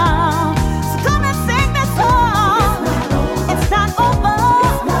on. So come and sing this song. It's not over.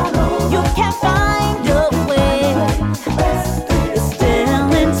 You can't find a way. It's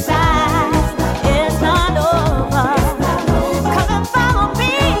still inside. It's not over. Come and follow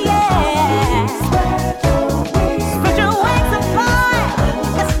me, yeah. Spread your wings and fly.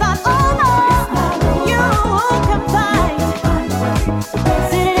 It's not over. You can find.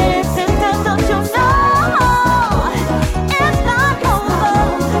 Don't you know? It's not over.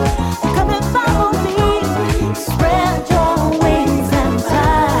 Come and follow me. Spread your wings and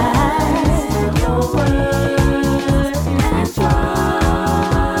fly. Your word and fly.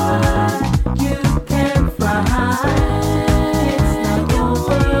 You can fly. It's not your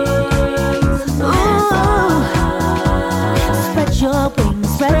wings and fly. Spread your wings,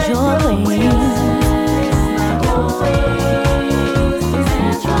 spread your wings. It's not your wings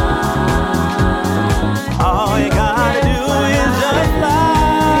and fly. All you gotta do is just fly.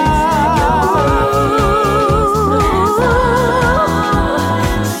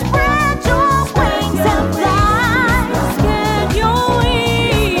 Spread your wings and fly. Spread your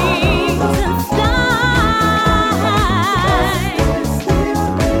wings and fly.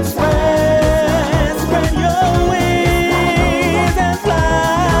 Spread your wings and fly.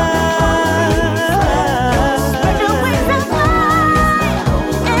 Spread your wings and fly.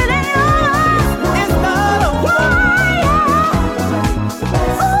 It ain't over. It's not over.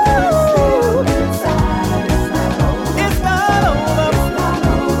 Ooh. It's not over.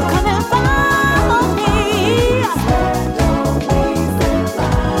 Come and follow me.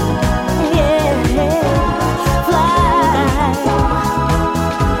 Yeah, fly.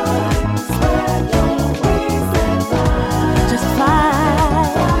 Just fly,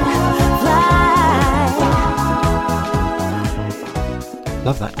 fly.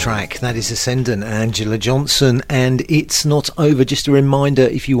 Love that track. That is Ascendant, Angela Johnson, and It's Not Over. Just a reminder,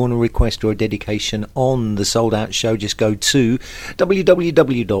 if you want a request or a dedication on the Sold Out Show, just go to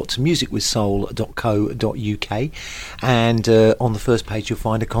www.musicwithsoul.co.uk, and on the first page you'll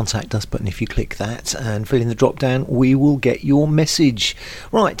find a contact us button. If you click that and fill in the drop down, we will get your message.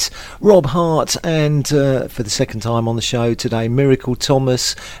 Right, Rob Hart, and for the second time on the show today, Miracle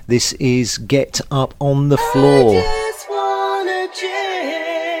Thomas. This is Get Up on the Floor. Just wanna jam.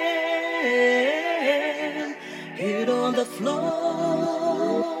 Get on the floor.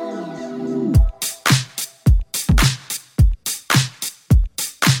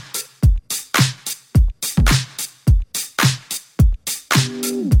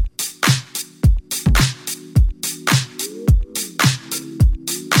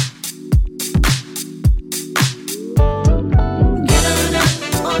 Get on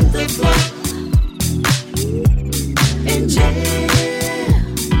up on the floor.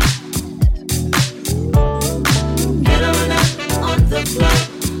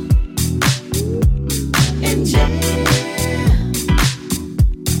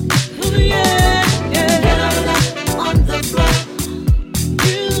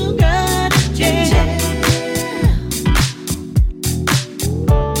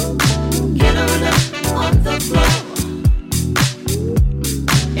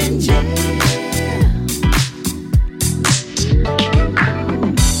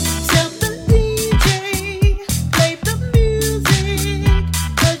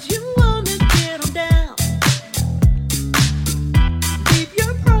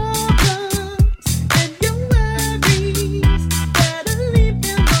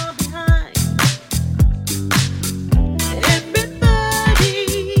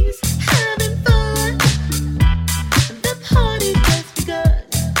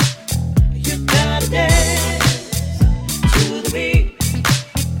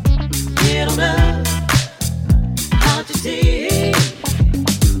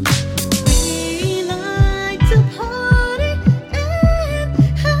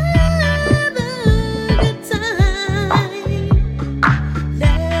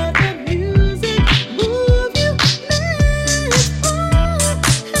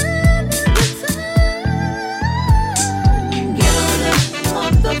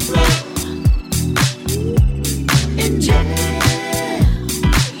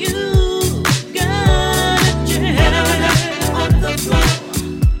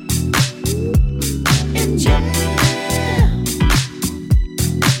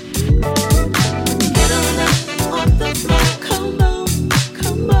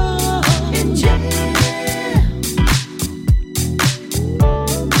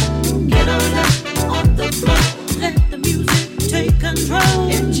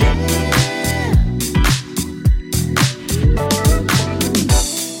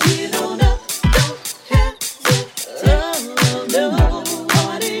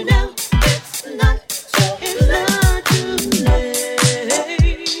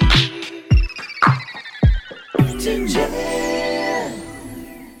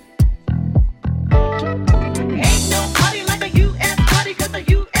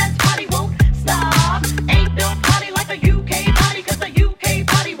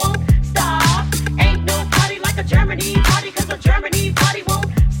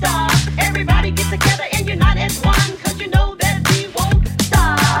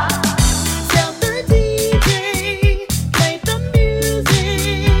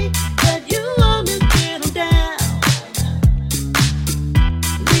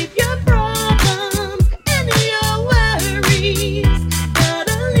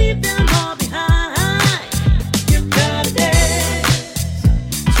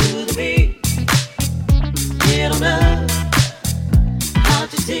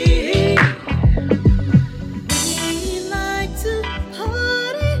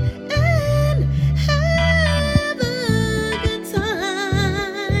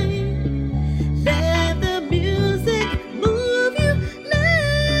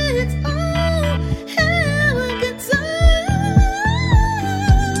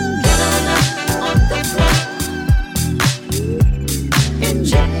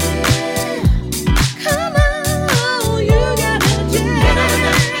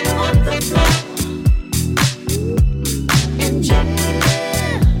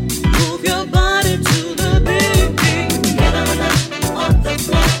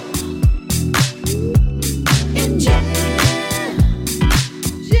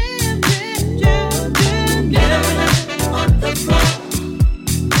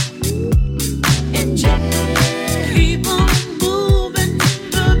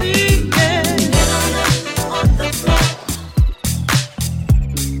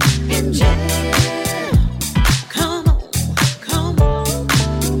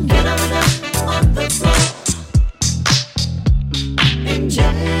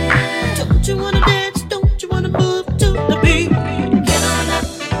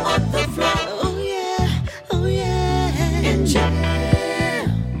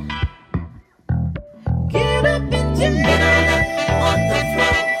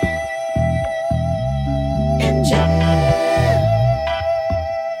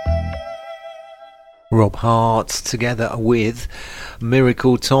 Rob Hart together with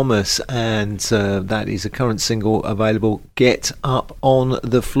Miracle Thomas, and that is a current single available, Get Up on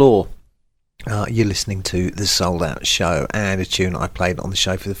the Floor. You're listening to The Sold Out Show, and a tune I played on the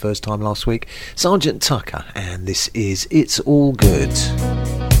show for the first time last week, Sergeant Tucker, and this is It's All Good.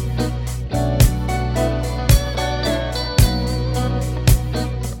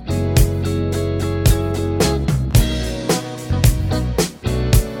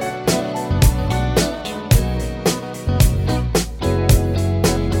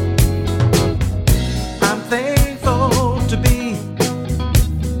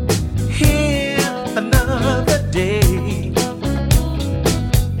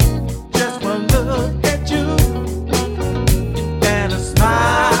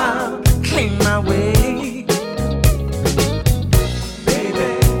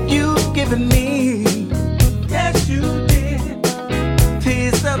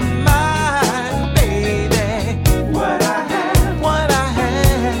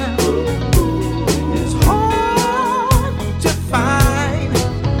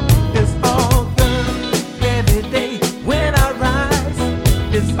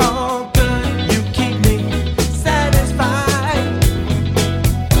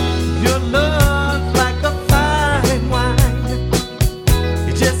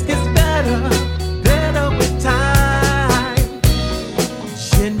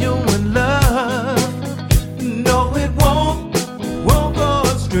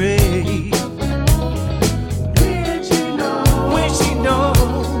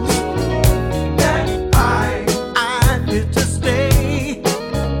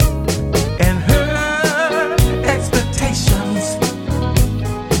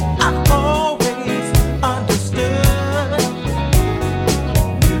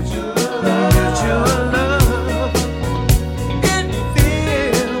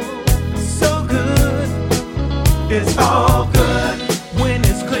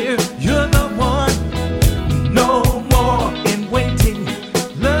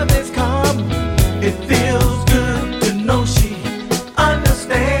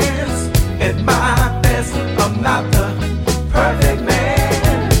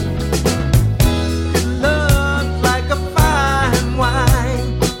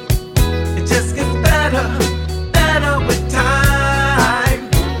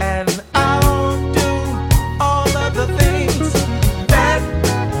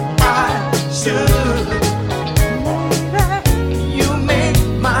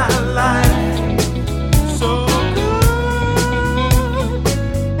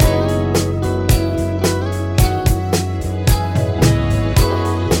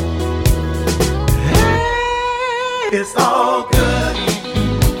 It's all good.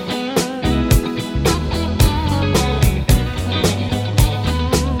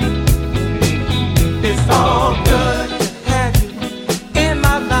 It's all good to have you in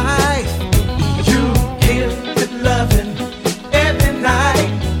my life. You give it loving every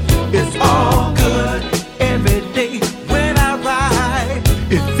night. It's all good every day when I ride.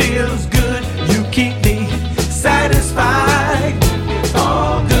 It feels good, you keep me satisfied. It's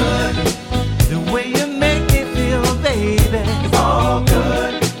all good the way you make me feel, baby.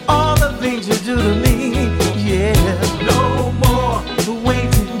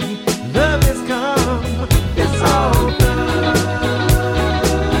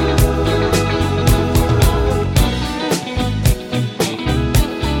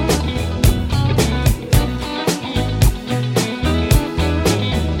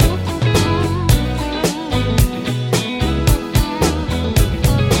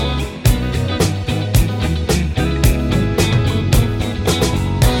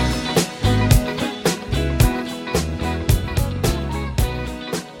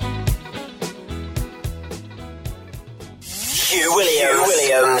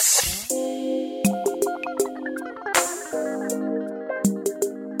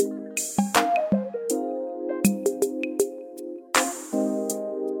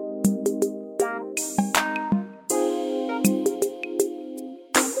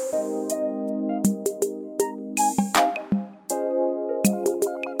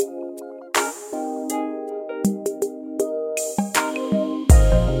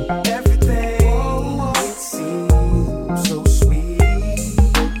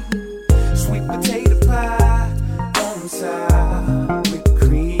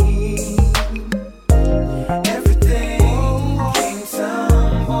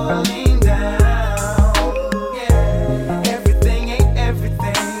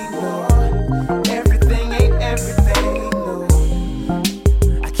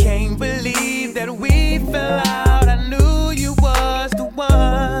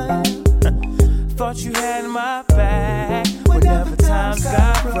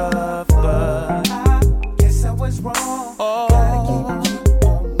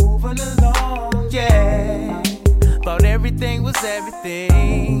 was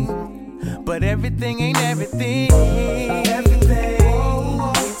everything, but everything ain't everything. Everything,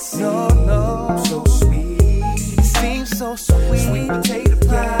 no, no, so sweet. It seems so sweet. Sweet potato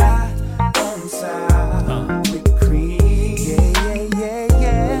pie on side with cream. Yeah, yeah, yeah,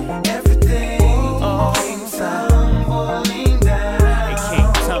 yeah. Everything came tumbling down. It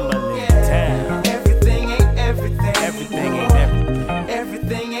came tumbling down. Everything ain't everything. Everything ain't everything.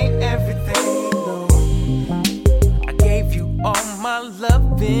 Everything ain't everything. No. I gave you all my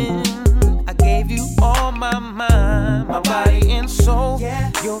loving. I gave you all my mind, my body and soul.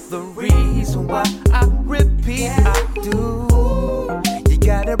 You're the reason why I repeat, I do. You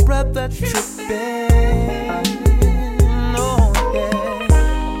got a brother tripping, oh yeah.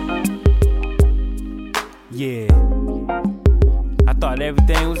 Yeah, I thought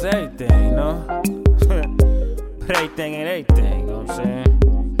everything was everything, you know? But everything ain't everything, you know what I'm saying?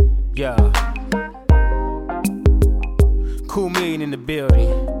 Yeah. Cool Million in the building.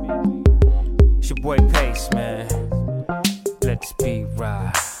 It's your boy Pace, man. Let this beat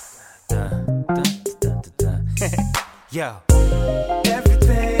ride. Dun, dun, dun, dun, dun. Yo.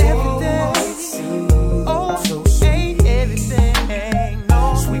 Everything, oh, so sweet. Ain't everything,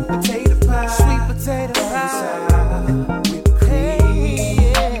 no. Sweet potato pie, sweet potato pie. With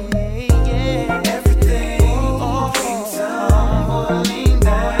cream, yeah. Everything came tumbling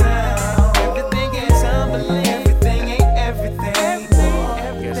down. Everything is tumbling. Everything ain't everything.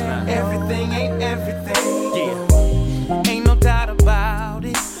 Everything ain't everything. Yeah, ain't no doubt about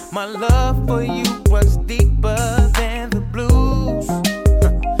it. My love for you runs deeper than the blues.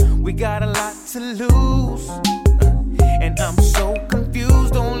 We got a lot to lose, and I'm so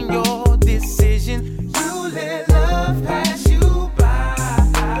confused on your decision. You let love pass you by.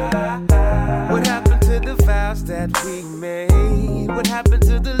 What happened to the vows that we made? What happened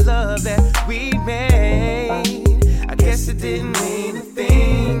to the love that we made? I guess it didn't mean a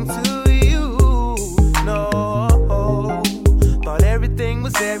thing to you. No, thought everything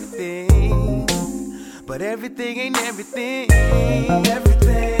was everything, but everything ain't everything.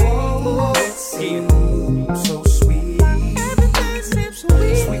 Everything seems so sweet. Everything seems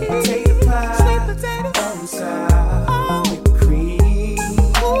sweet. Sweet potato pie, sweet potato on side with cream.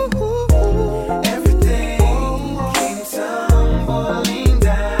 Everything came tumbling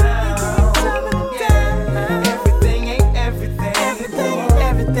down. Everything ain't everything. Everything ain't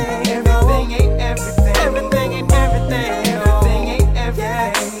everything. Everything ain't everything. Everything ain't everything. Everything ain't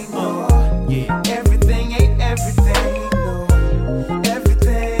everything. Yeah. Everything ain't everything. No.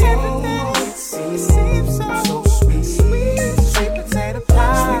 Everything seems so sweet. Sweet potato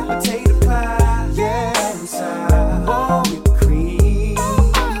pie. Sweet potato pie. Yeah. Inside with cream.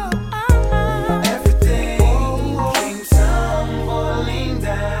 Everything came tumbling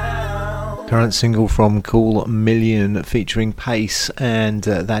down. Current single from Cool Million featuring Pace, and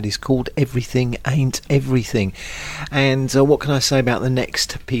that is called Everything Ain't Everything. And what can I say about the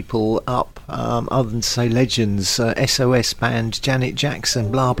next people up, other than to say legends? SOS Band, Janet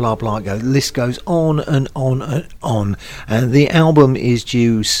Jackson, blah blah blah. The list goes on and on and on. And the album is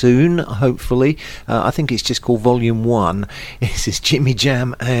due soon, hopefully. I think it's just called Volume 1. This is Jimmy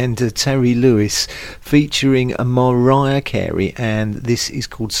Jam and Terry Lewis featuring Mariah Carey, and this is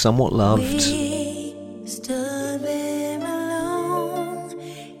called Somewhat Loved. Stood there alone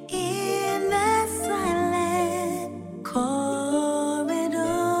in that silent corridor.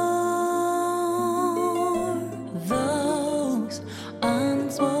 Those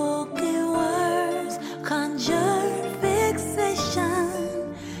unspoken words conjured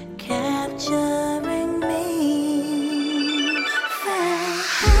fixation, capturing me. Fell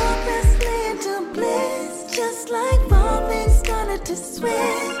hopelessly into bliss, just like falling started to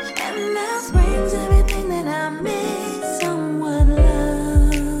switch. And now springs everything that I miss, somewhat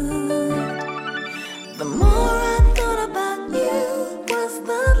loved. The more I thought about you, was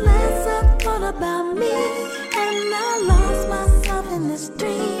the less I thought about me. And I lost myself in this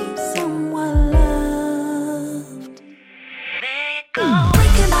dream, somewhat loved. There you go.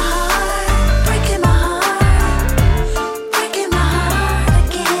 Breaking my heart, breaking my heart, breaking my heart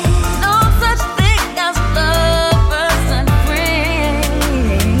again. No such thing as lovers and friends.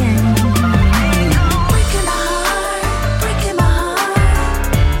 Breaking my heart, breaking my heart,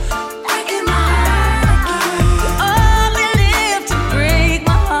 breaking my heart again. You only live to break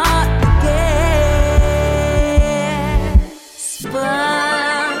my heart again.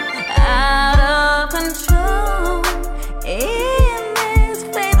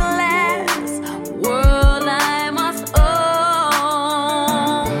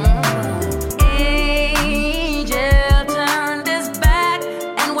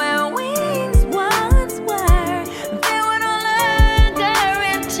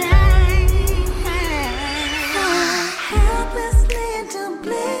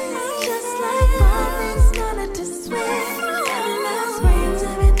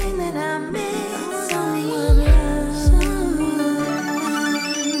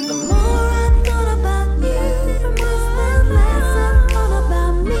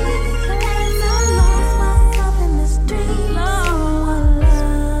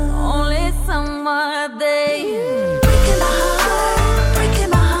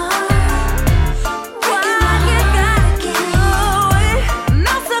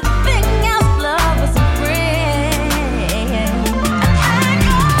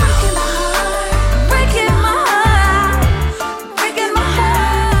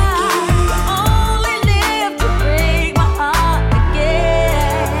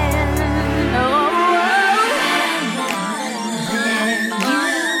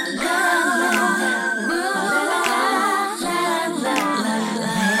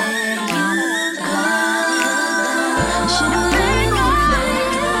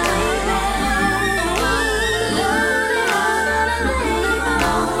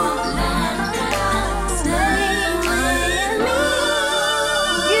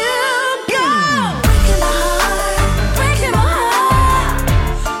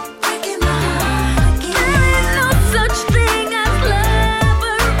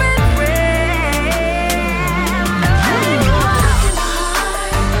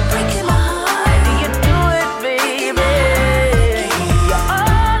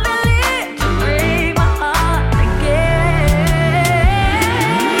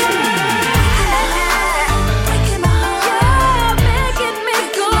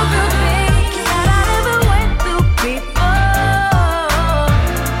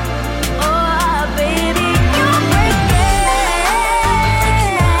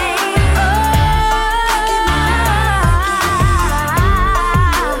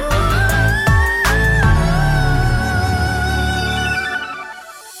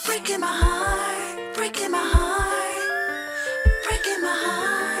 breaking my heart, breaking my heart, breaking my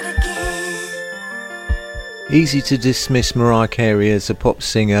heart again. Easy to dismiss Mariah Carey as a pop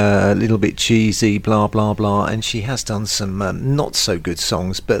singer, a little bit cheesy, blah blah blah, and she has done some not so good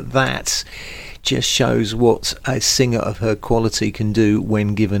songs, but that just shows what a singer of her quality can do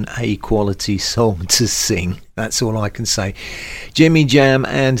when given a quality song to sing. That's all I can say. Jimmy Jam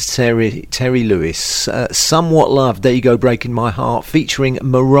and Terry Lewis, Somewhat Love. There you go, Breaking My Heart, featuring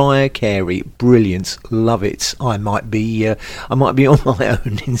Mariah Carey. Brilliant, love it. I might be on my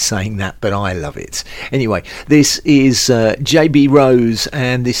own in saying that, but I love it. Anyway, this is JB Rose,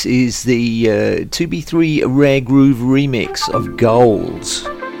 and this is the 2B3 Rare Groove remix of Gold.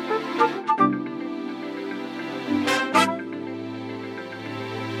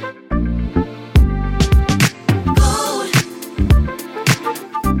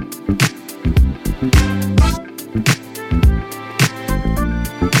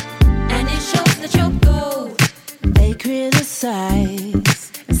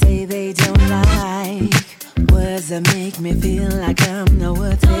 Say they don't like words that make me feel like I'm not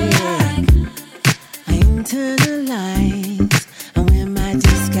worth it. I internalize and wear my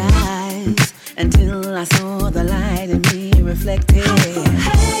disguise until I saw the light in me reflected.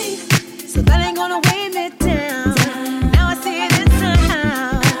 Hey, so that ain't gonna weigh me down. Now I see it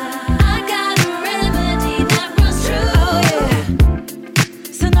inside. I got a remedy that runs true. Oh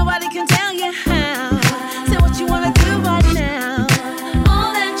yeah, so nobody can tell you how. Say what you wanna do right now.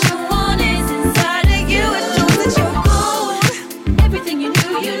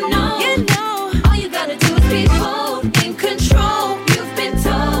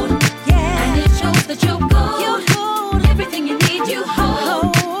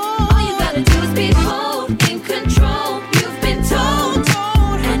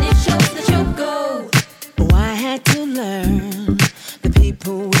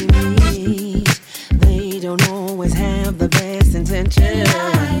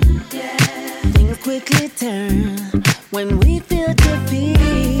 Things quickly turn when we feel defeat,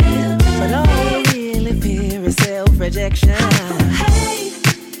 but all we really fear is self-rejection. Hey,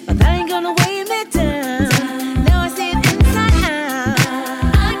 but that ain't gonna weigh me down. Now I see it inside out.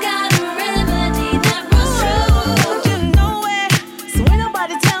 I got a remedy that runs true. You know it, so ain't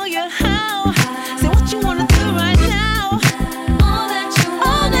nobody tell you how. Say what you wanna do right now. All that you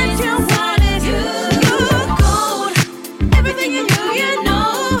want is you. You're gold. Everything you do, you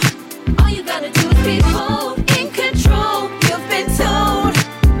know. All you gotta do is be bold, in control. You've been told,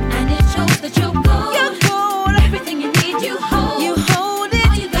 and it shows that you're gold. You're gold. Everything you need, you hold. You hold it.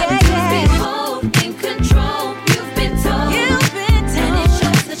 All you gotta do is be bold, in control. You've been told, and it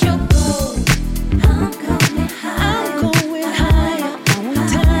shows that you're gold. I'm going higher. I'm going higher. I won't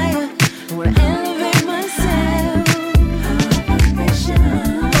tire. I wanna elevate myself.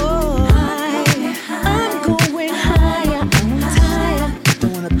 Oh, I'm going higher. I won't tire.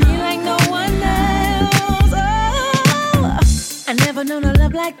 Don't wanna be like no one else. Oh, I never known a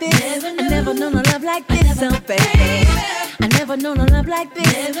love like this. I never known a love like this. Oh, baby, I never known a love like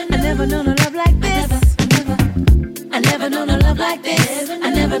this. I never known a love like this. I never known a love like this. I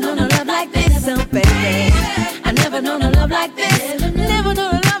never known a love like this. Oh, baby, I never known a love like this. Never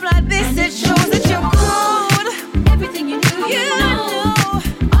known a love like this. It shows that you're good. Everything you do, you know.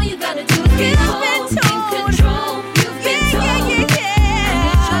 All you gotta do is be bold, in control. You've been told, and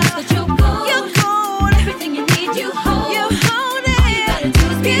it shows that you're gold. You're gold. Everything you need, you hold. You hold it. All you gotta do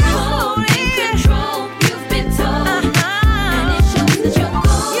is be bold, in control. You've been told, and it shows that you're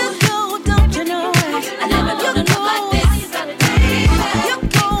gold. You're gold, don't you know it? I never known a love like this. You're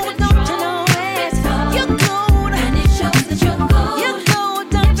gold, don't you know it? You're gold, and it shows that you're gold. You're gold,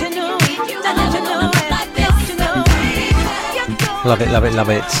 don't you know it? I never known a love like this. You know it. Love it, love it, love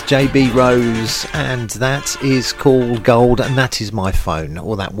it. JB Rose, and that is called Gold, and that is my phone,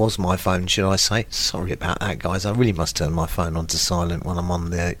 or that was my phone, should I say. Sorry about that, guys. I really must turn my phone onto silent when I'm on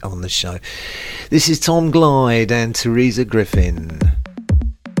the show. This is Tom Glide and Teresa Griffin.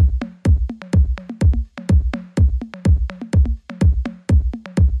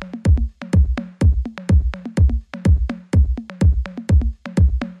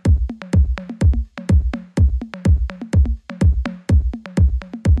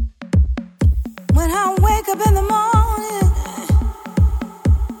 When I wake up in the morning,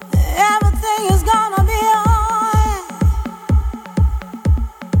 everything is gonna be alright.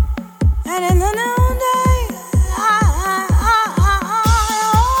 And in the noonday,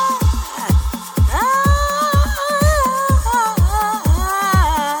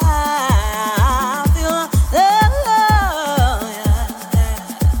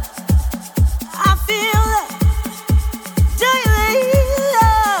 I feel daily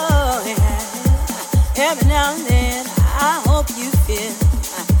love. every now and then I hope you feel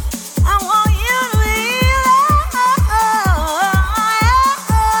I want you to be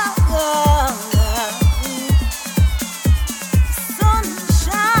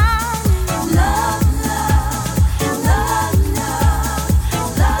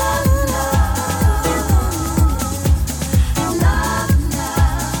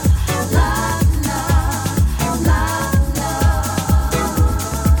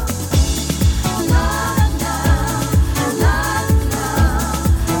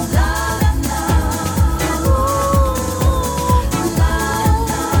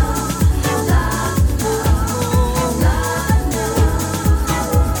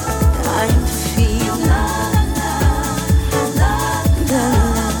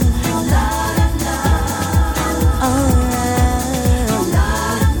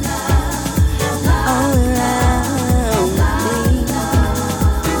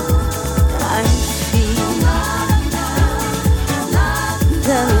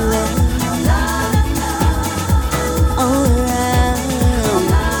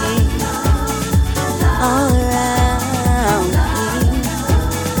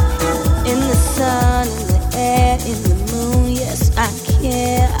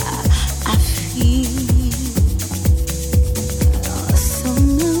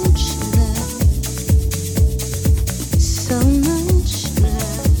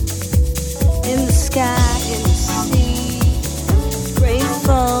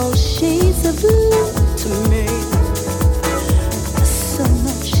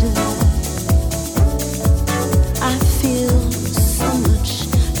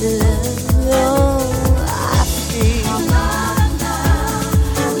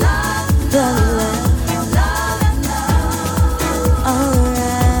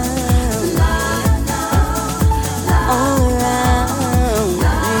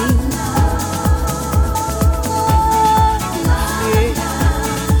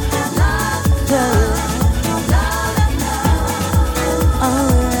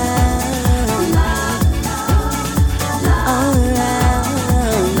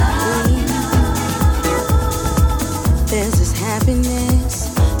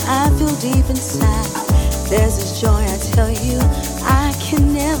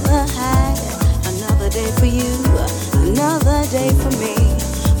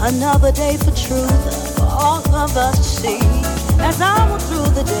Another day for truth, for all of us to see. As I walk through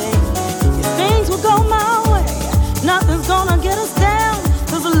the day, if things will go my way, nothing's gonna get us down.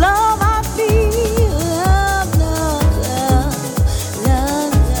 'Cause the love I feel, love, love, love,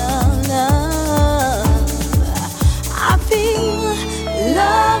 love, love, love. I feel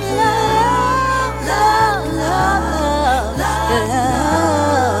love, love, love, love, love, love,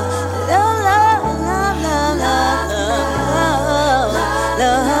 love, love, love, love,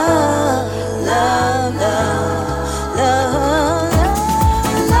 love, love.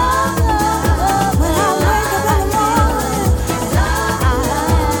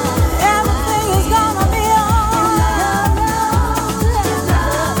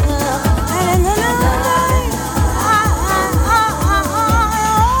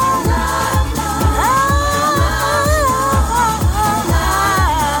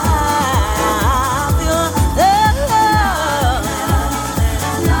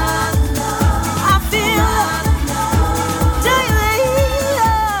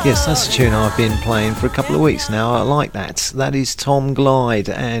 Yes, that's a tune I've been playing for a couple of weeks now. I like that. That is Tom Glide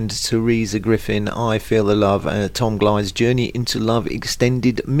and Teresa Griffin, I Feel the Love, Tom Glide's Journey into Love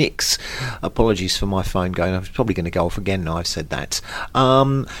extended mix. Apologies for my phone going. I'm probably going to go off again now I've said that.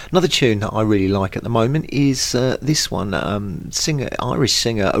 Another tune that I really like at the moment is this one, Irish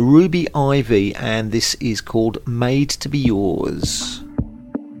singer Ruby Ivy, and this is called Made to Be Yours.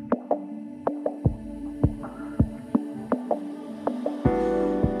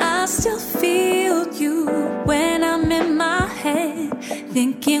 I still feel you when I'm in my head,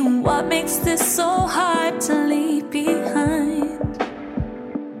 thinking what makes this so hard to leave behind.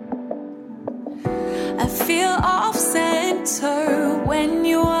 I feel off center when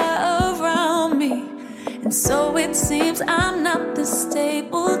you are around me, and so it seems I'm not the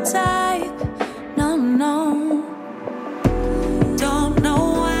stable type. No, no. Don't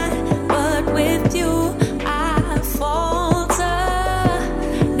know why, but with you I falter.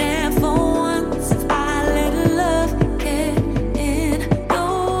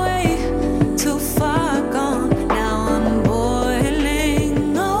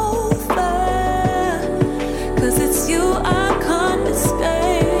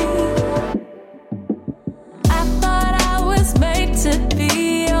 To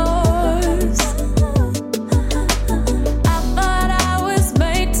be yours.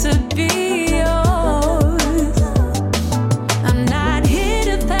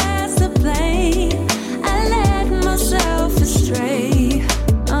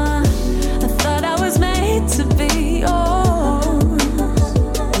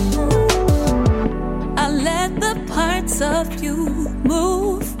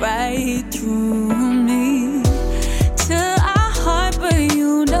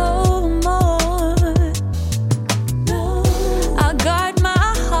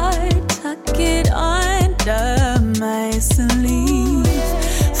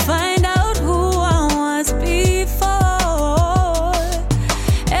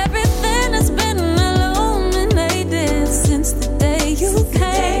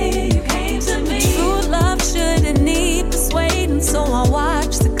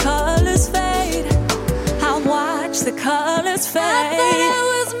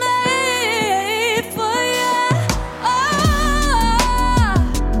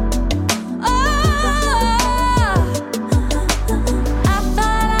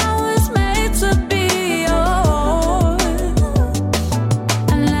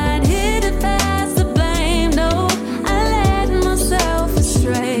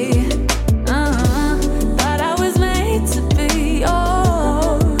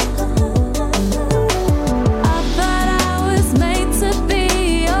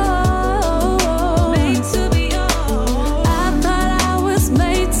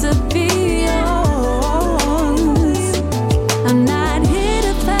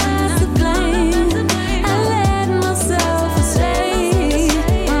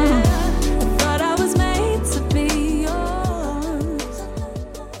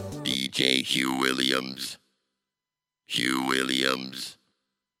 DJ Hugh Williams. Hugh Williams.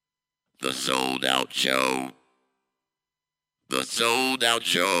 The Sold Out Show. The Sold Out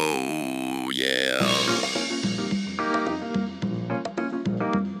Show, yeah.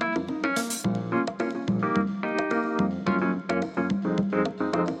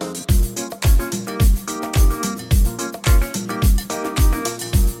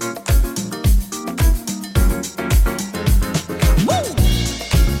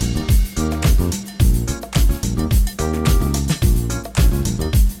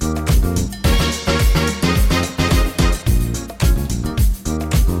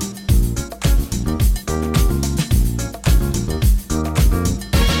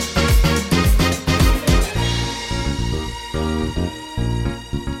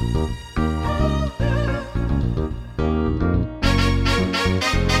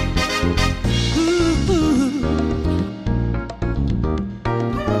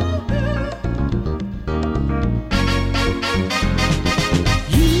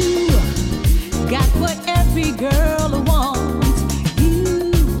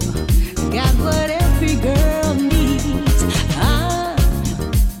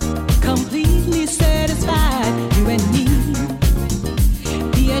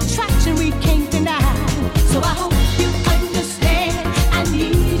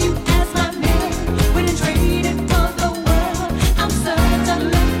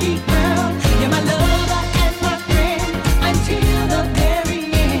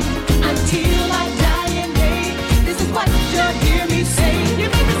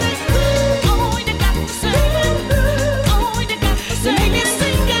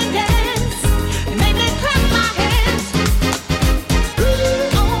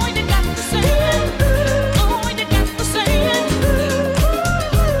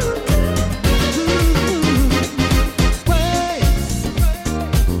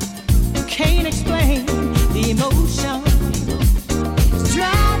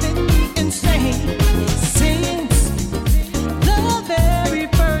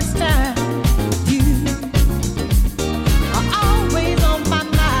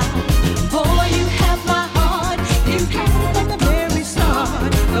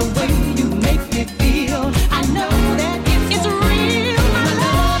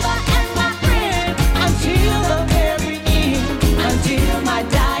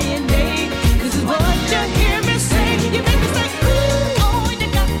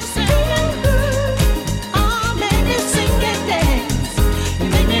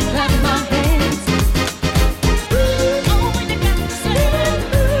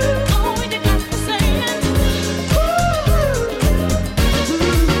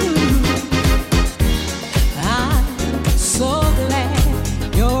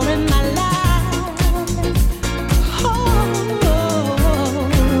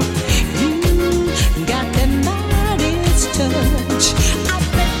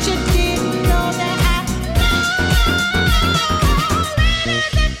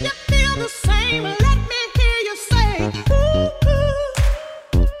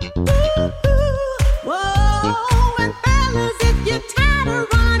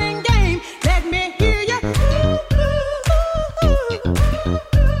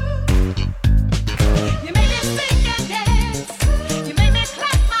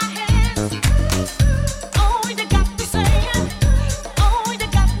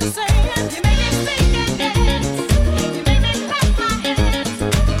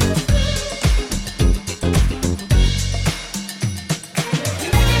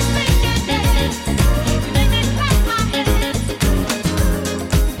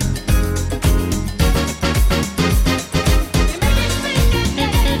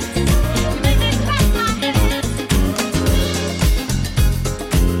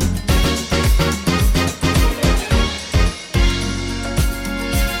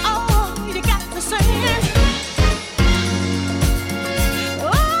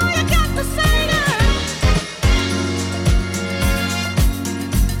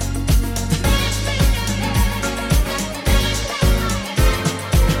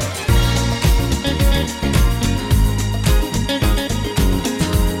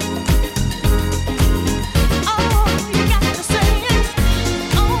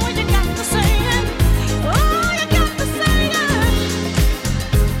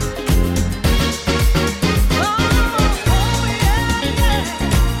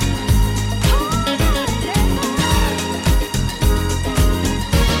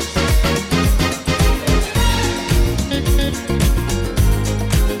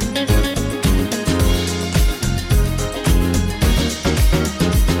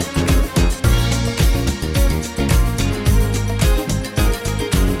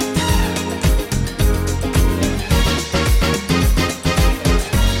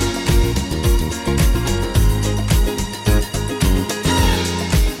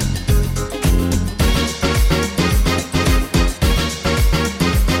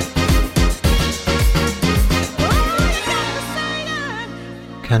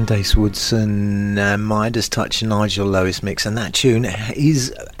 Candace Woodson, Midas Touch, and Nigel Lewis mix, and that tune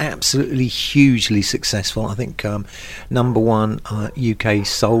is absolutely hugely successful. I think number one UK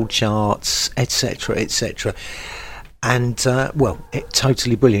soul charts, etc., etc. And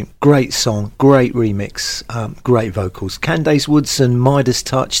totally brilliant. Great song, great remix, great vocals. Candace Woodson, Midas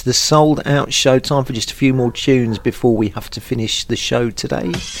Touch, the Sold Out Show. Time for just a few more tunes before we have to finish the show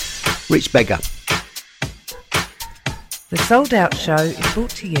today. Rich Beggar. The Sold Out Show is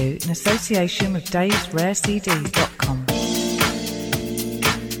brought to you in association with Dave'sRareCDs.com.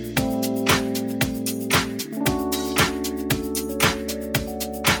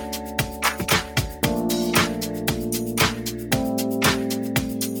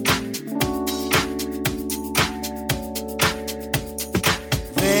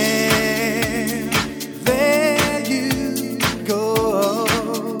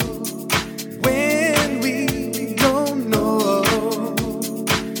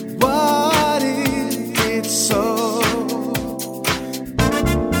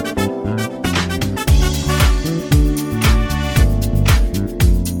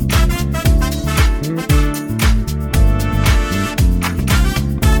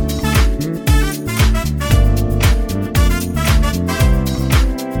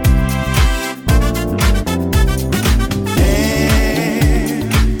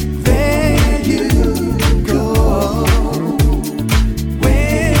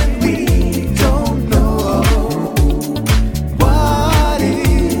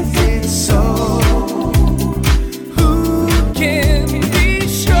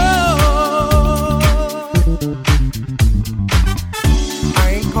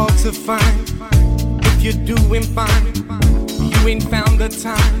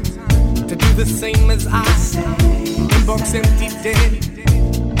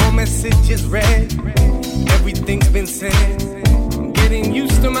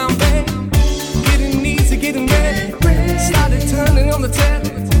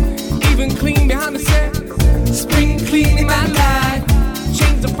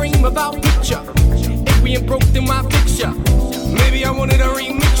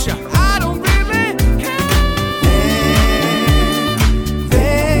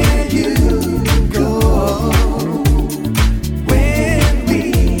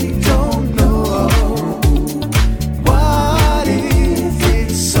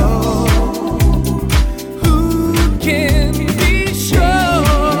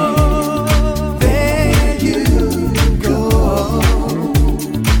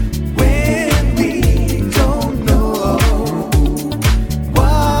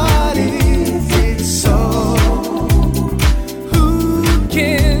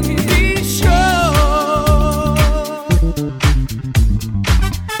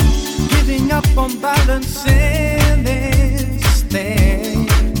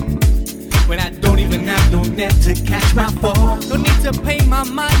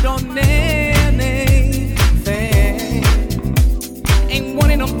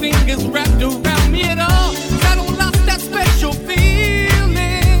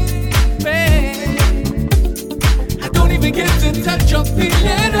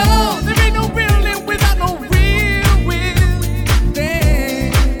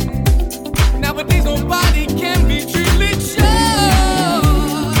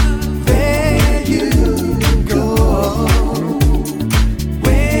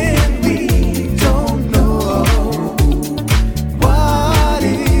 What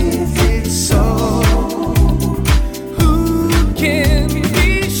is it so?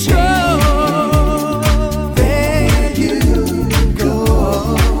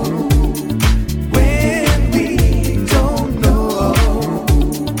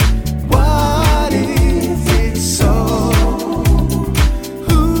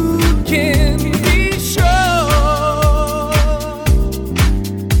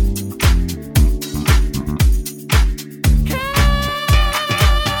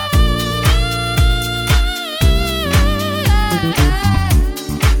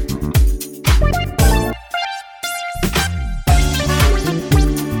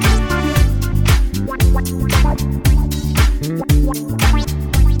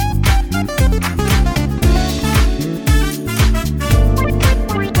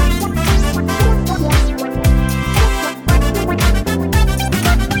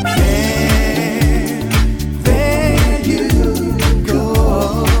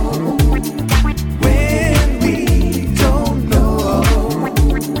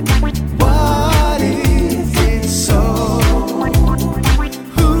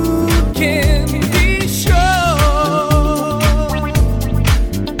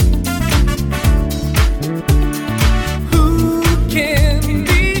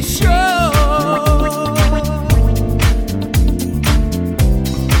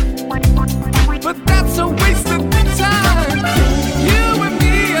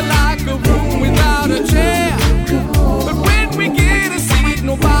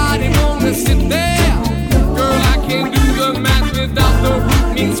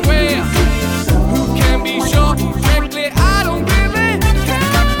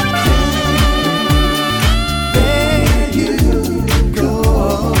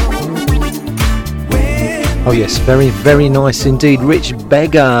 Oh yes, very, very nice indeed. Rich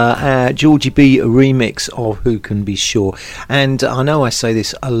Beggar, Georgie B remix of Who Can Be Sure. And I know I say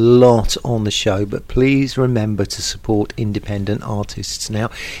this a lot on the show, but please remember to support independent artists. Now,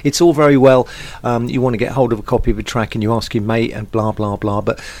 it's all very well, you want to get hold of a copy of a track and you ask your mate and blah, blah, blah,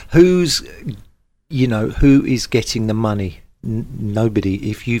 but who is getting the money?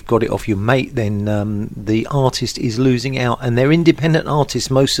 Nobody. If you've got it off your mate, then the artist is losing out, and they're independent artists,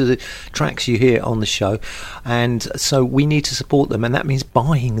 most of the tracks you hear on the show, and so we need to support them, and that means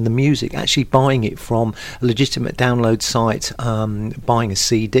buying the music, actually buying it from a legitimate download site, buying a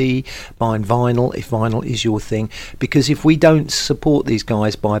CD, buying vinyl if vinyl is your thing, because if we don't support these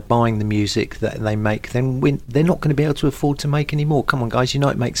guys by buying the music that they make, then they're not going to be able to afford to make any more. Come on guys, you know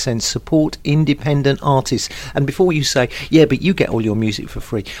it makes sense. Support independent artists. And before you say, yeah, but you get all your music for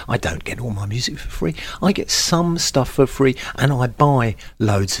free. I don't get all my music for free. I get some stuff for free, and I buy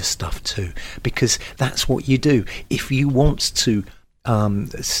loads of stuff too, because that's what you do. If you want the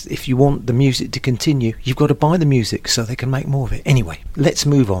music to continue, you've got to buy the music so they can make more of it. Anyway, let's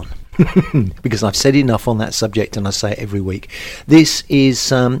move on. Because I've said enough on that subject, and I say it every week. This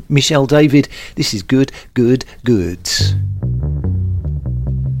is Michelle David. This is Good, Good, Good.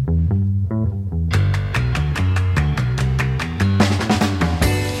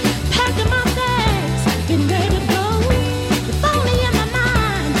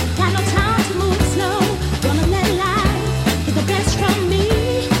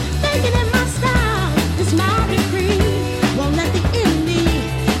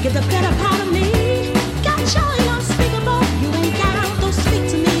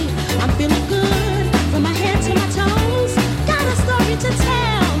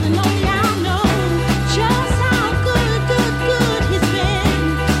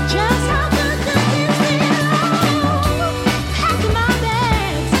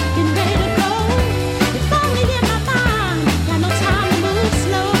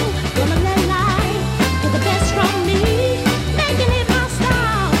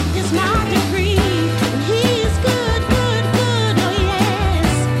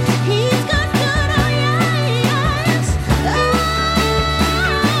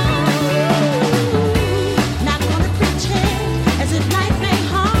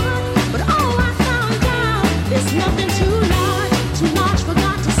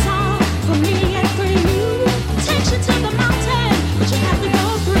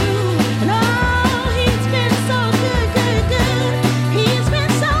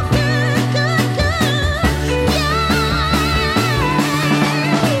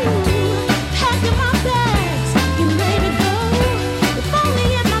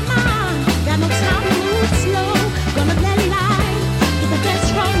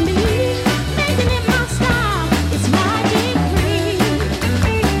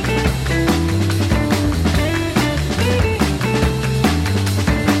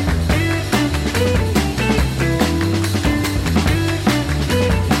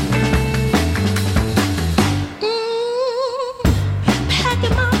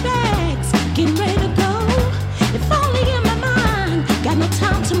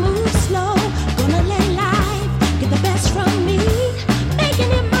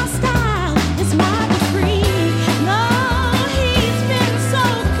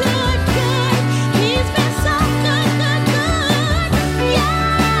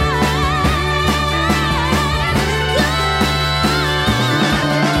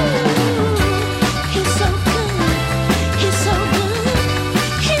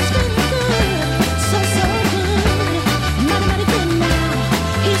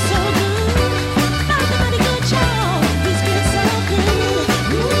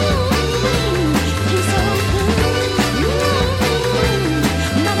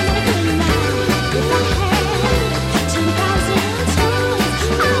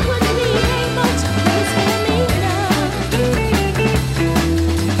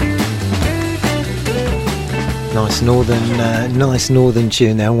 Nice northern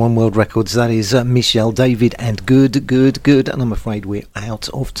tune now, One World Records. That is Michelle David and Good, Good, Good. And I'm afraid we're out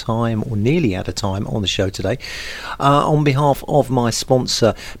of time, or nearly out of time, on the show today. On behalf of my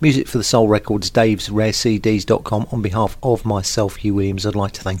sponsor, Music for the Soul Records, davesrarecds.com, on behalf of myself, Hugh Williams, I'd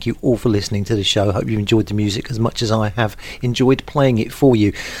like to thank you all for listening to the show. Hope you enjoyed the music as much as I have enjoyed playing it for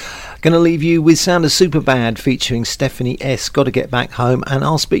you. Going to leave you with Sound of Superbad featuring Stephanie S. Got to get back home, and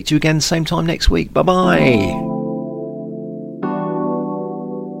I'll speak to you again same time next week. Bye-bye.